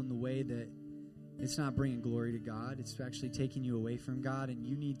isn't going the way, that it's not bringing glory to God. It's actually taking you away from God, and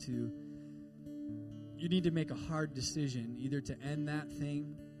you need to make a hard decision, either to end that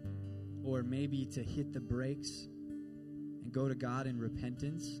thing or maybe to hit the brakes and go to God in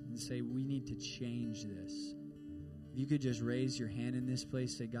repentance and say, we need to change this. If you could just raise your hand in this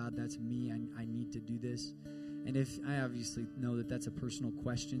place, say, God, that's me. I need to do this. And if I obviously know that that's a personal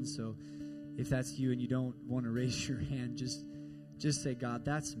question, so if that's you and you don't want to raise your hand, just say, God,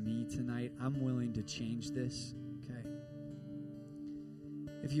 that's me tonight. I'm willing to change this. Okay.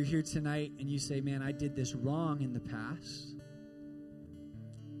 If you're here tonight and you say, man, I did this wrong in the past.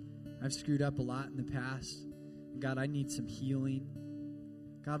 I've screwed up a lot in the past. God, I need some healing.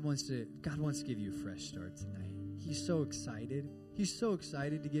 God wants to give you a fresh start tonight. He's so excited. He's so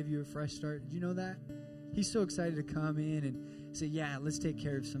excited to give you a fresh start. Did you know that? He's so excited to come in and say, yeah, let's take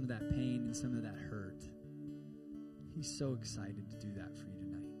care of some of that pain and some of that hurt. He's so excited to do that for you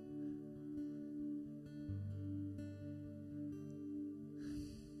tonight.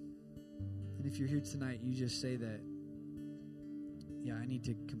 And if you're here tonight, you just say that, yeah, I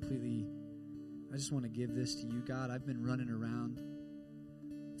just want to give this to you, God. I've been running around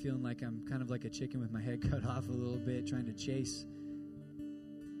feeling like I'm kind of like a chicken with my head cut off a little bit, trying to chase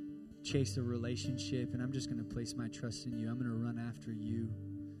a relationship, and I'm just going to place my trust in you. I'm going to run after you.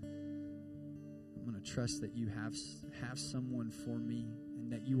 I'm I'm going to trust that you have someone for me,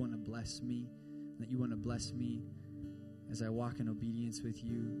 and that you want to bless me, that you want to bless me as I walk in obedience with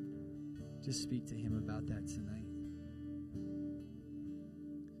you. Just speak to him about that tonight.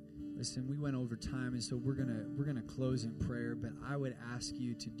 Listen, we went over time, and so we're gonna close in prayer, but I would ask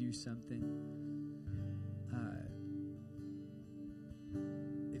you to do something.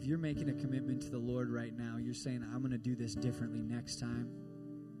 If you're making a commitment to the Lord right now, you're saying, I'm going to do this differently next time,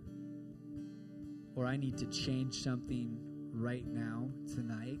 or I need to change something right now,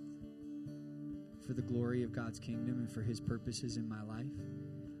 tonight, for the glory of God's kingdom and for his purposes in my life,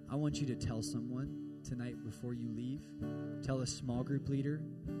 I want you to tell someone tonight before you leave. Tell a small group leader.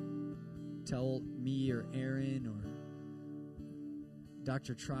 Tell me or Aaron, or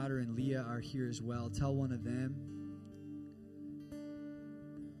Dr. Trotter and Leah are here as well. Tell one of them.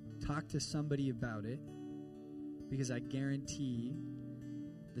 Talk to somebody about it, because I guarantee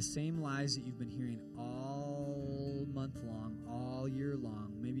the same lies that you've been hearing all month long, all year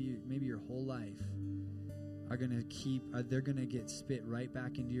long, maybe your whole life, they're going to get spit right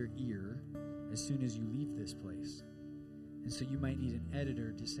back into your ear as soon as you leave this place. And so you might need an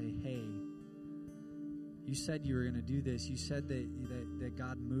editor to say, hey, you said you were going to do this. You said that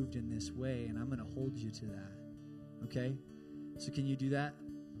God moved in this way, and I'm going to hold you to that. Okay? So can you do that?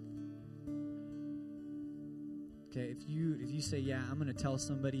 Okay, if you say, yeah, I'm going to tell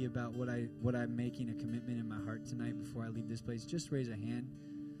somebody about what I'm making a commitment in my heart tonight before I leave this place, just raise a hand.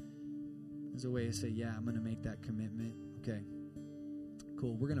 There's a way to say, yeah, I'm going to make that commitment. Okay,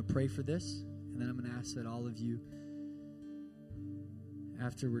 cool. We're going to pray for this, and then I'm going to ask that all of you,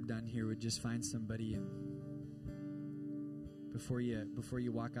 after we're done here, would just find somebody and before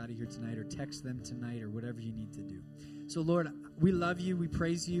you walk out of here tonight, or text them tonight, or whatever you need to do. So, Lord, we love you. We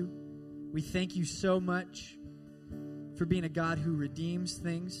praise you. We thank you so much for being a God who redeems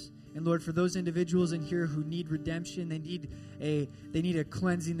things. And Lord, for those individuals in here who need redemption, they need a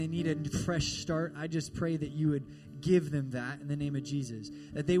cleansing, they need a fresh start, I just pray that you would give them that in the name of Jesus.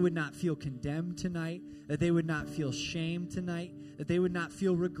 That they would not feel condemned tonight, that they would not feel shame tonight, that they would not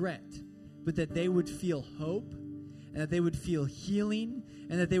feel regret, but that they would feel hope, and that they would feel healing,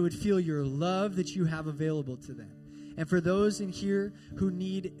 and that they would feel your love that you have available to them. And for those in here who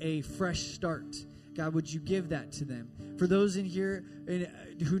need a fresh start, God, would you give that to them? For those in here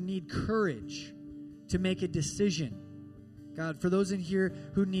who need courage to make a decision, God, for those in here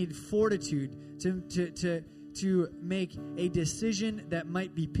who need fortitude to make a decision that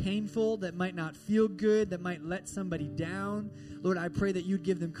might be painful, that might not feel good, that might let somebody down, Lord, I pray that you'd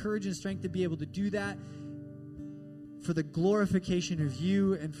give them courage and strength to be able to do that for the glorification of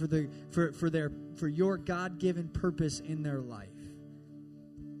you and for your God-given purpose in their life.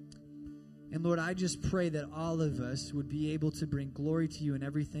 And Lord, I just pray that all of us would be able to bring glory to you in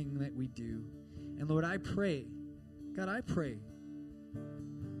everything that we do. And Lord, I pray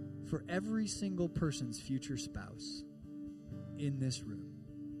for every single person's future spouse in this room.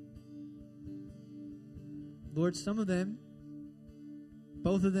 Lord, some of them,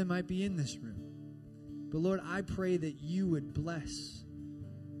 both of them might be in this room. But Lord, I pray that you would bless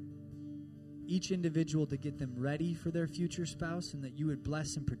each individual to get them ready for their future spouse, and that you would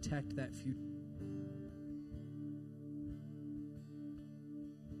bless and protect that